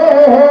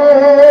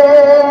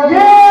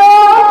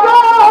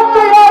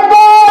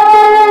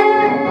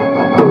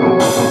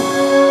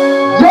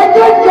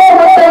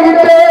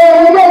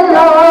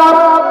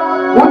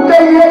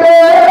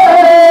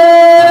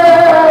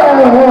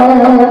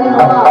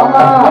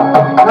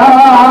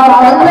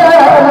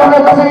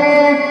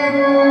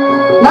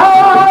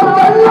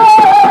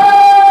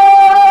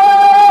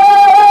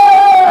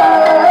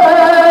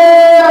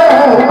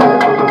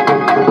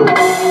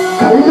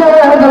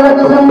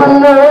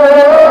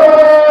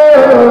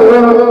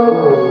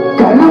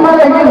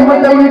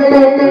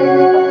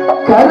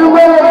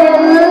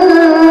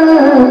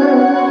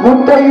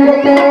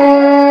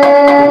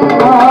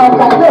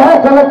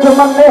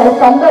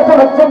கந்தத்தை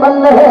வச்சு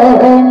மல்ல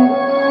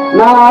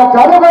நான்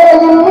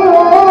கருவறையில்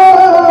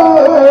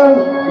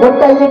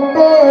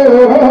முட்டையிட்டு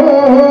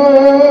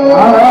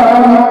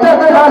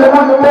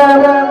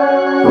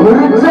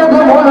உரிச்சது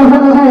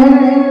முழுகுது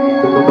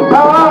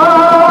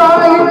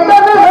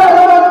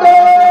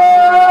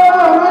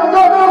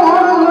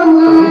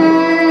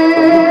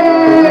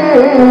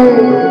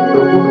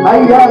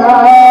ஐயா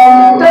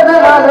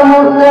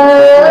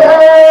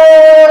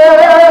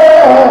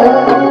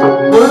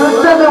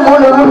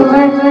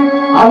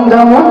அந்த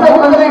மூத்த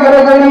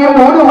குதிரைகளையும்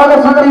மூணு மலை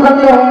சுற்றி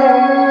வந்தேன்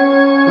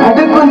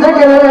நடுக்குஞ்ச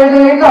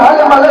கிழடி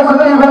காலு மலை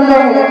சுற்றி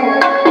வந்தேன்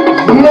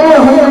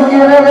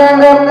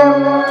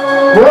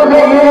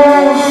போகையிலே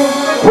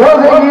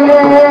போகையிலே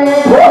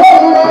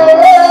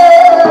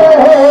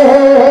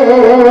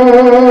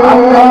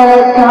அந்த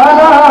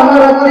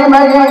காலாங்குரத்தி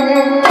மகே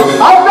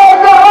அந்த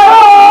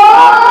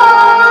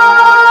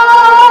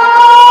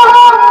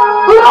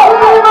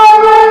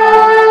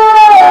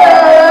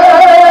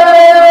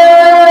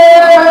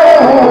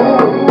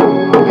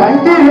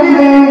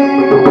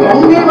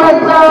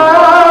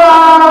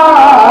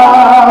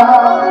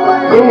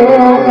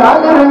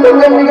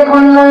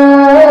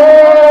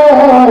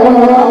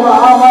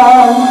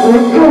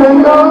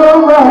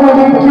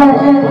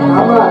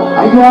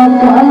ஐயா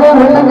கால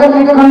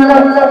வெள்ளங்கல்லிக்குள்ள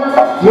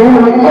என்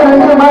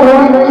வெள்ளி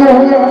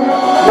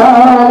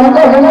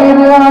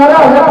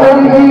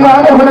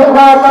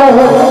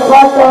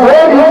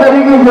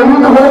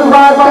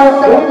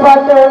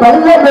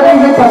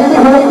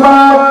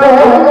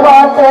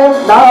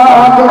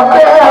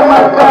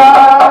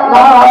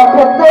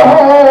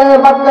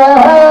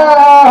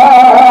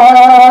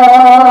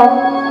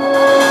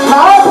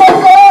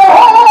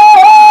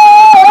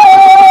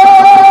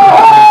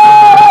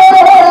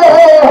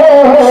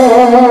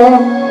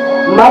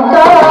மறுக்க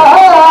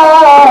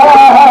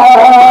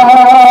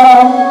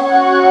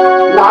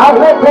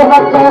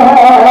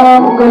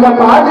உங்களை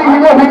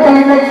பாதியில விட்டு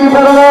இன்னைக்கு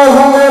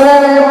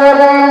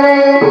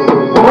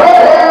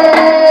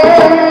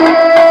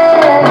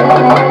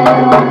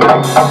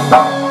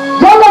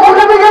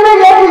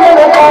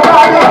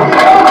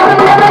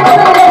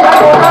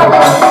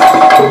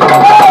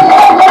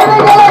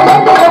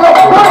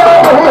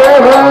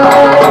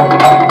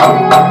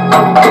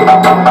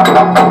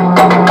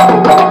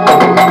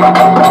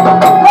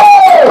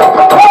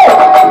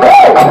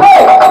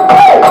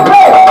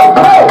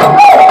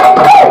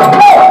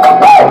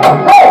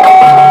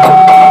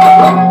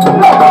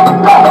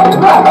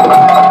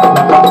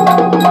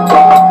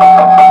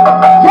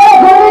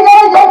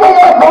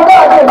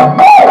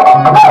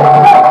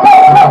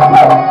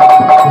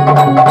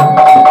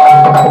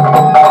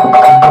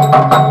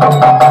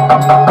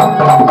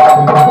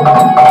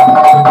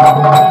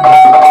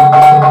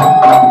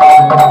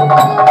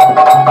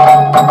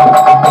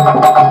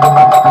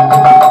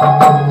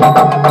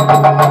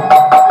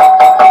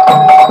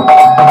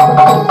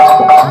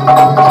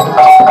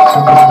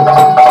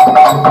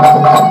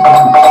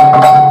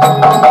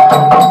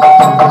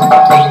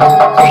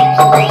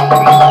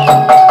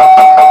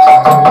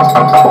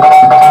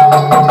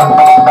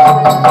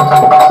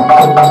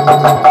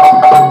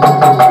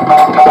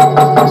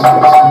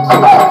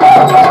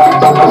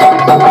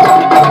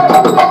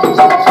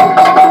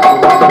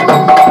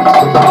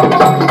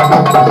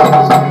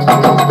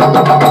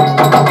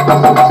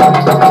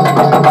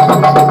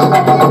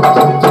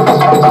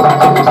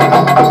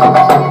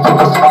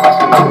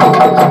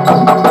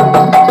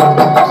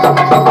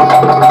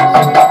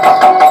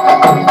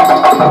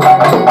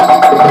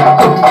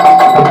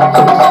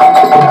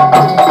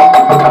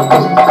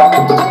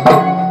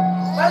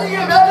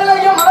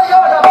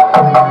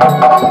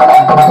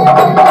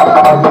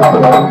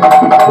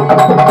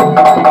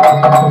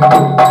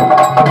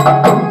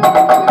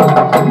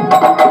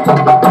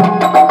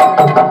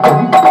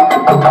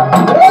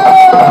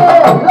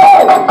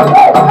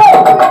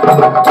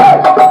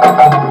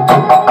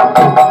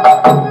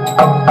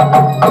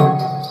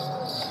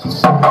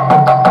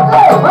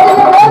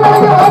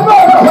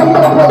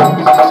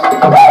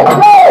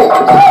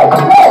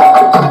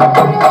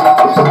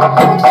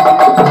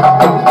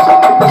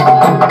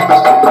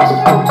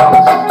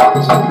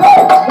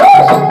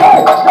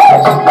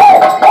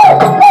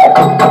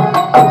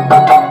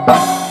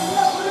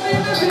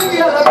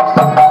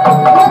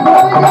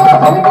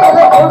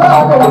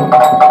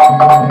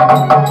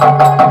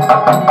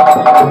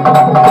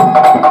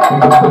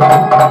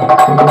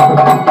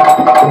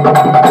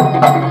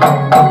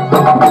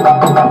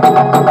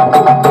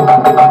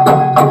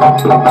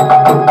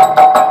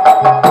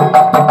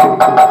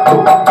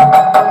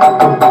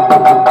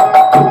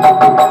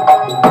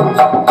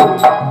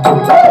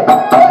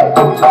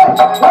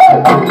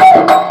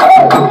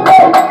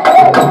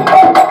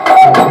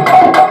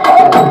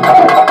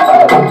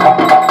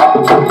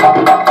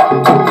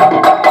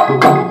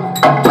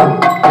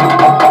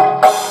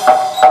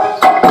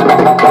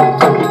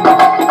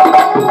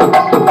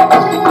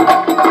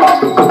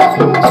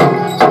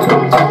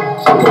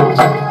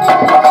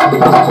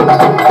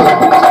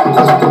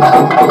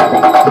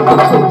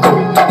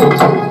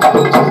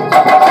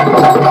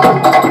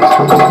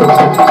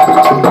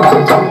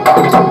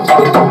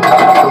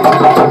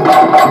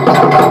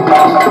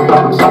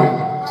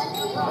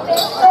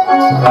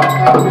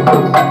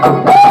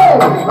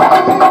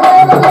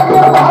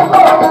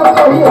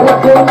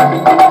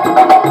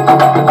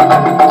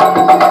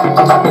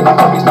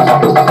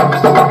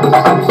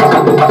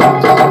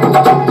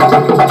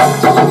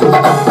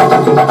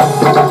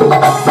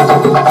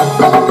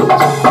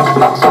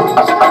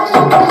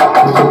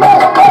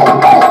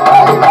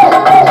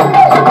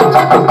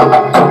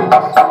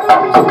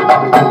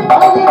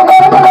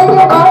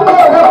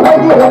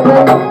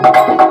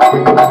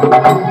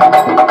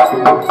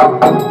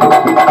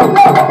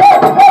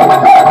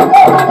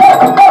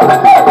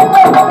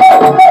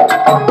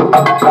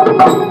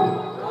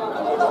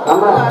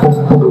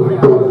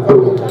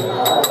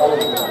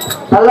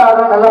நல்லா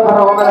ஆடுறோம், நல்லா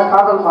போறோம். உங்க மேல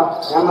காதல்மா.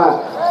 ஆமா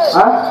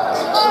ஆ?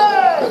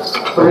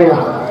 புரியா?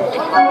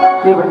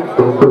 நீ பண்ணி.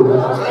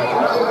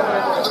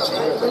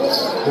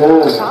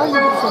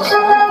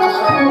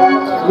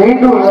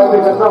 மீண்டும்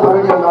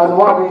மறுபடியும்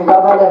ஆடுவோம்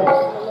அப்படிங்கிறதால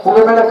உங்க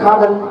மேல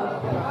காதல்,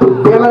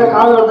 என் மேல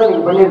காதல் வந்து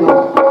நீங்க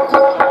பண்ணிருக்கோம்.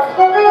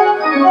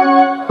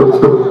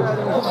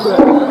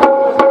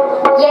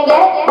 ஏங்க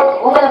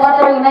உங்களை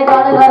பார்த்தவங்க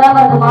காதல் வராம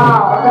இருக்குமா?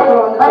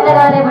 வந்த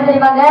காதல் எப்படி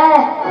தெரியுமாங்க?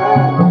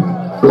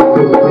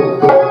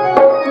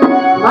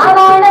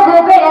 மாமான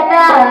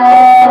கூப்பிடத்தா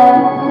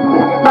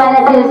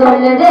மனசு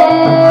சொல்லுது,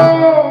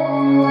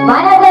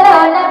 மனசுல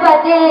ஒன்ன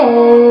பத்தி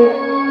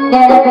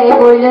நினைப்பை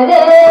கொள்ளுது.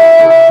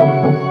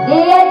 நீ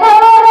எந்த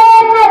ஊரு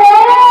என்னது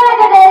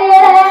எனக்கு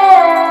தெரியல,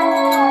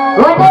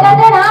 உன்னை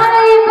கண்டு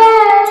நானும் இப்ப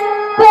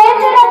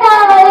பேசுற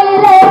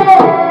தாவரையில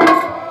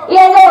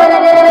எந்த ஒரு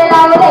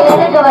திருவிழாவுல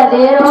எனக்கு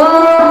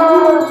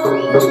வந்தீரும்,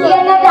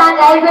 என்ன தான்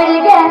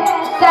கைப்பிடிக்க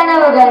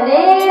கனவு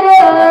கண்டீரும்.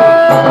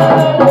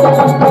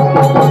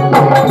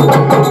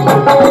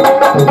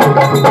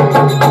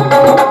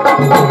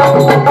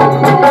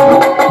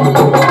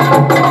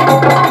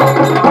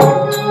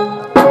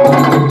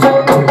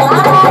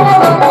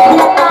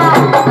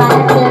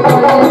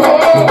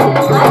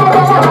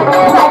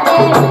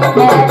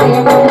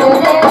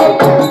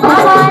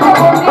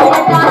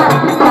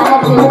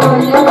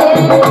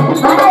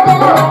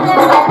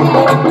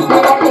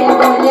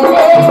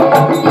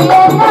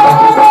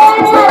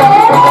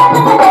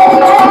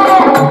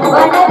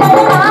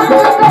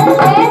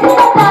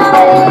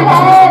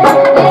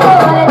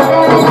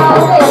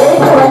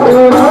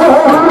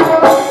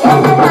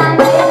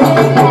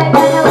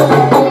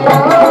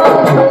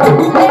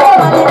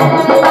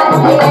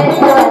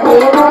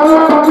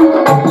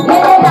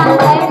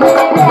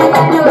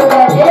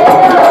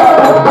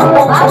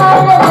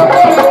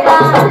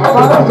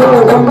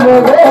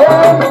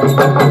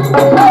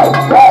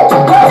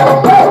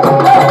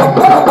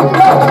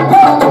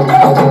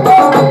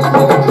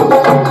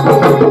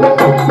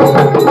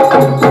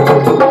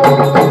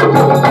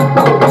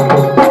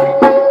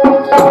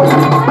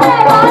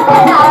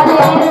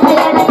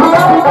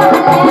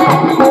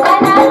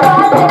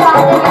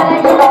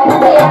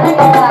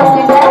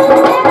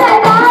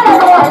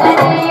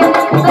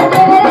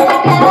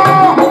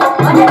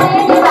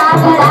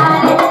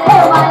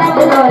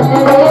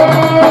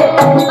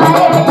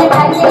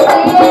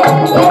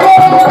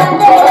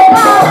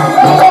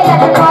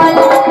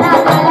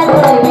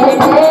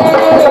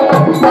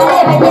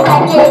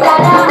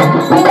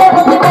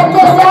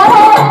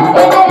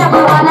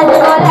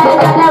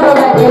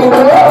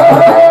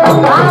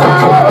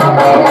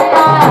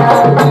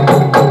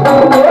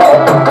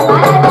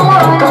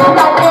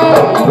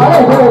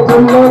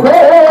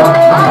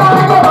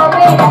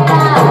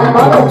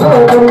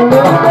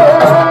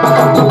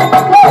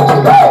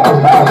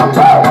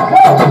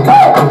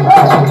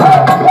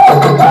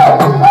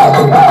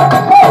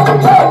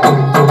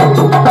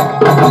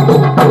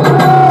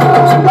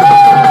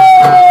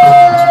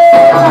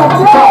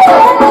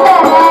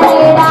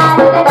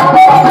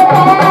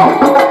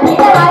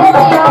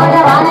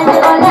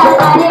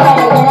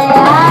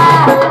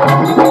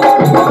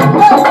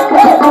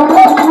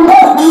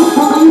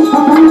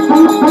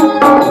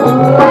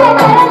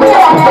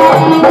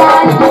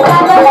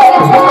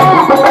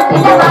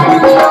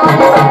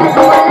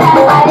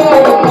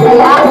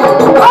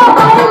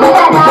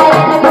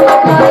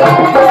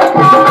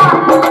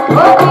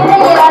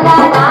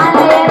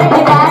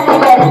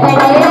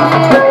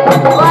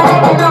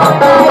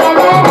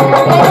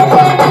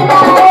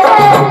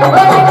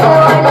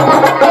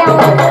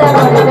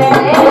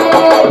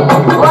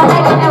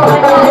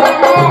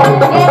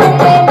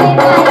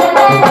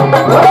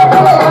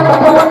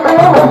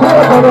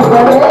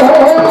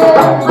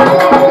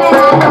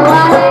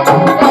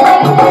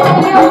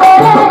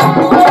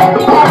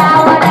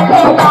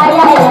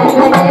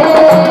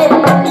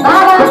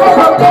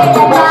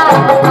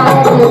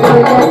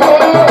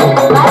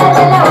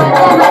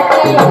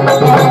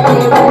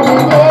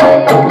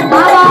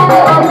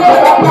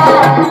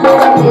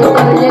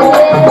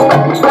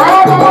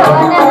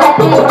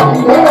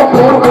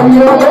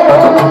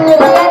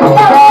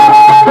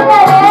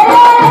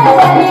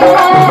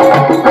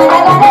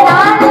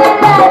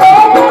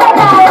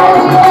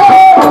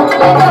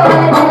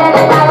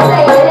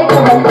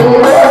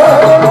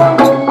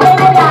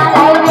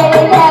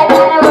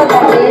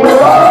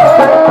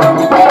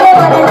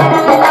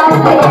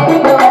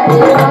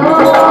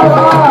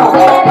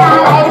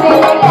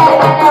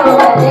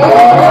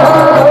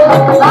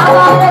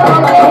 Bye.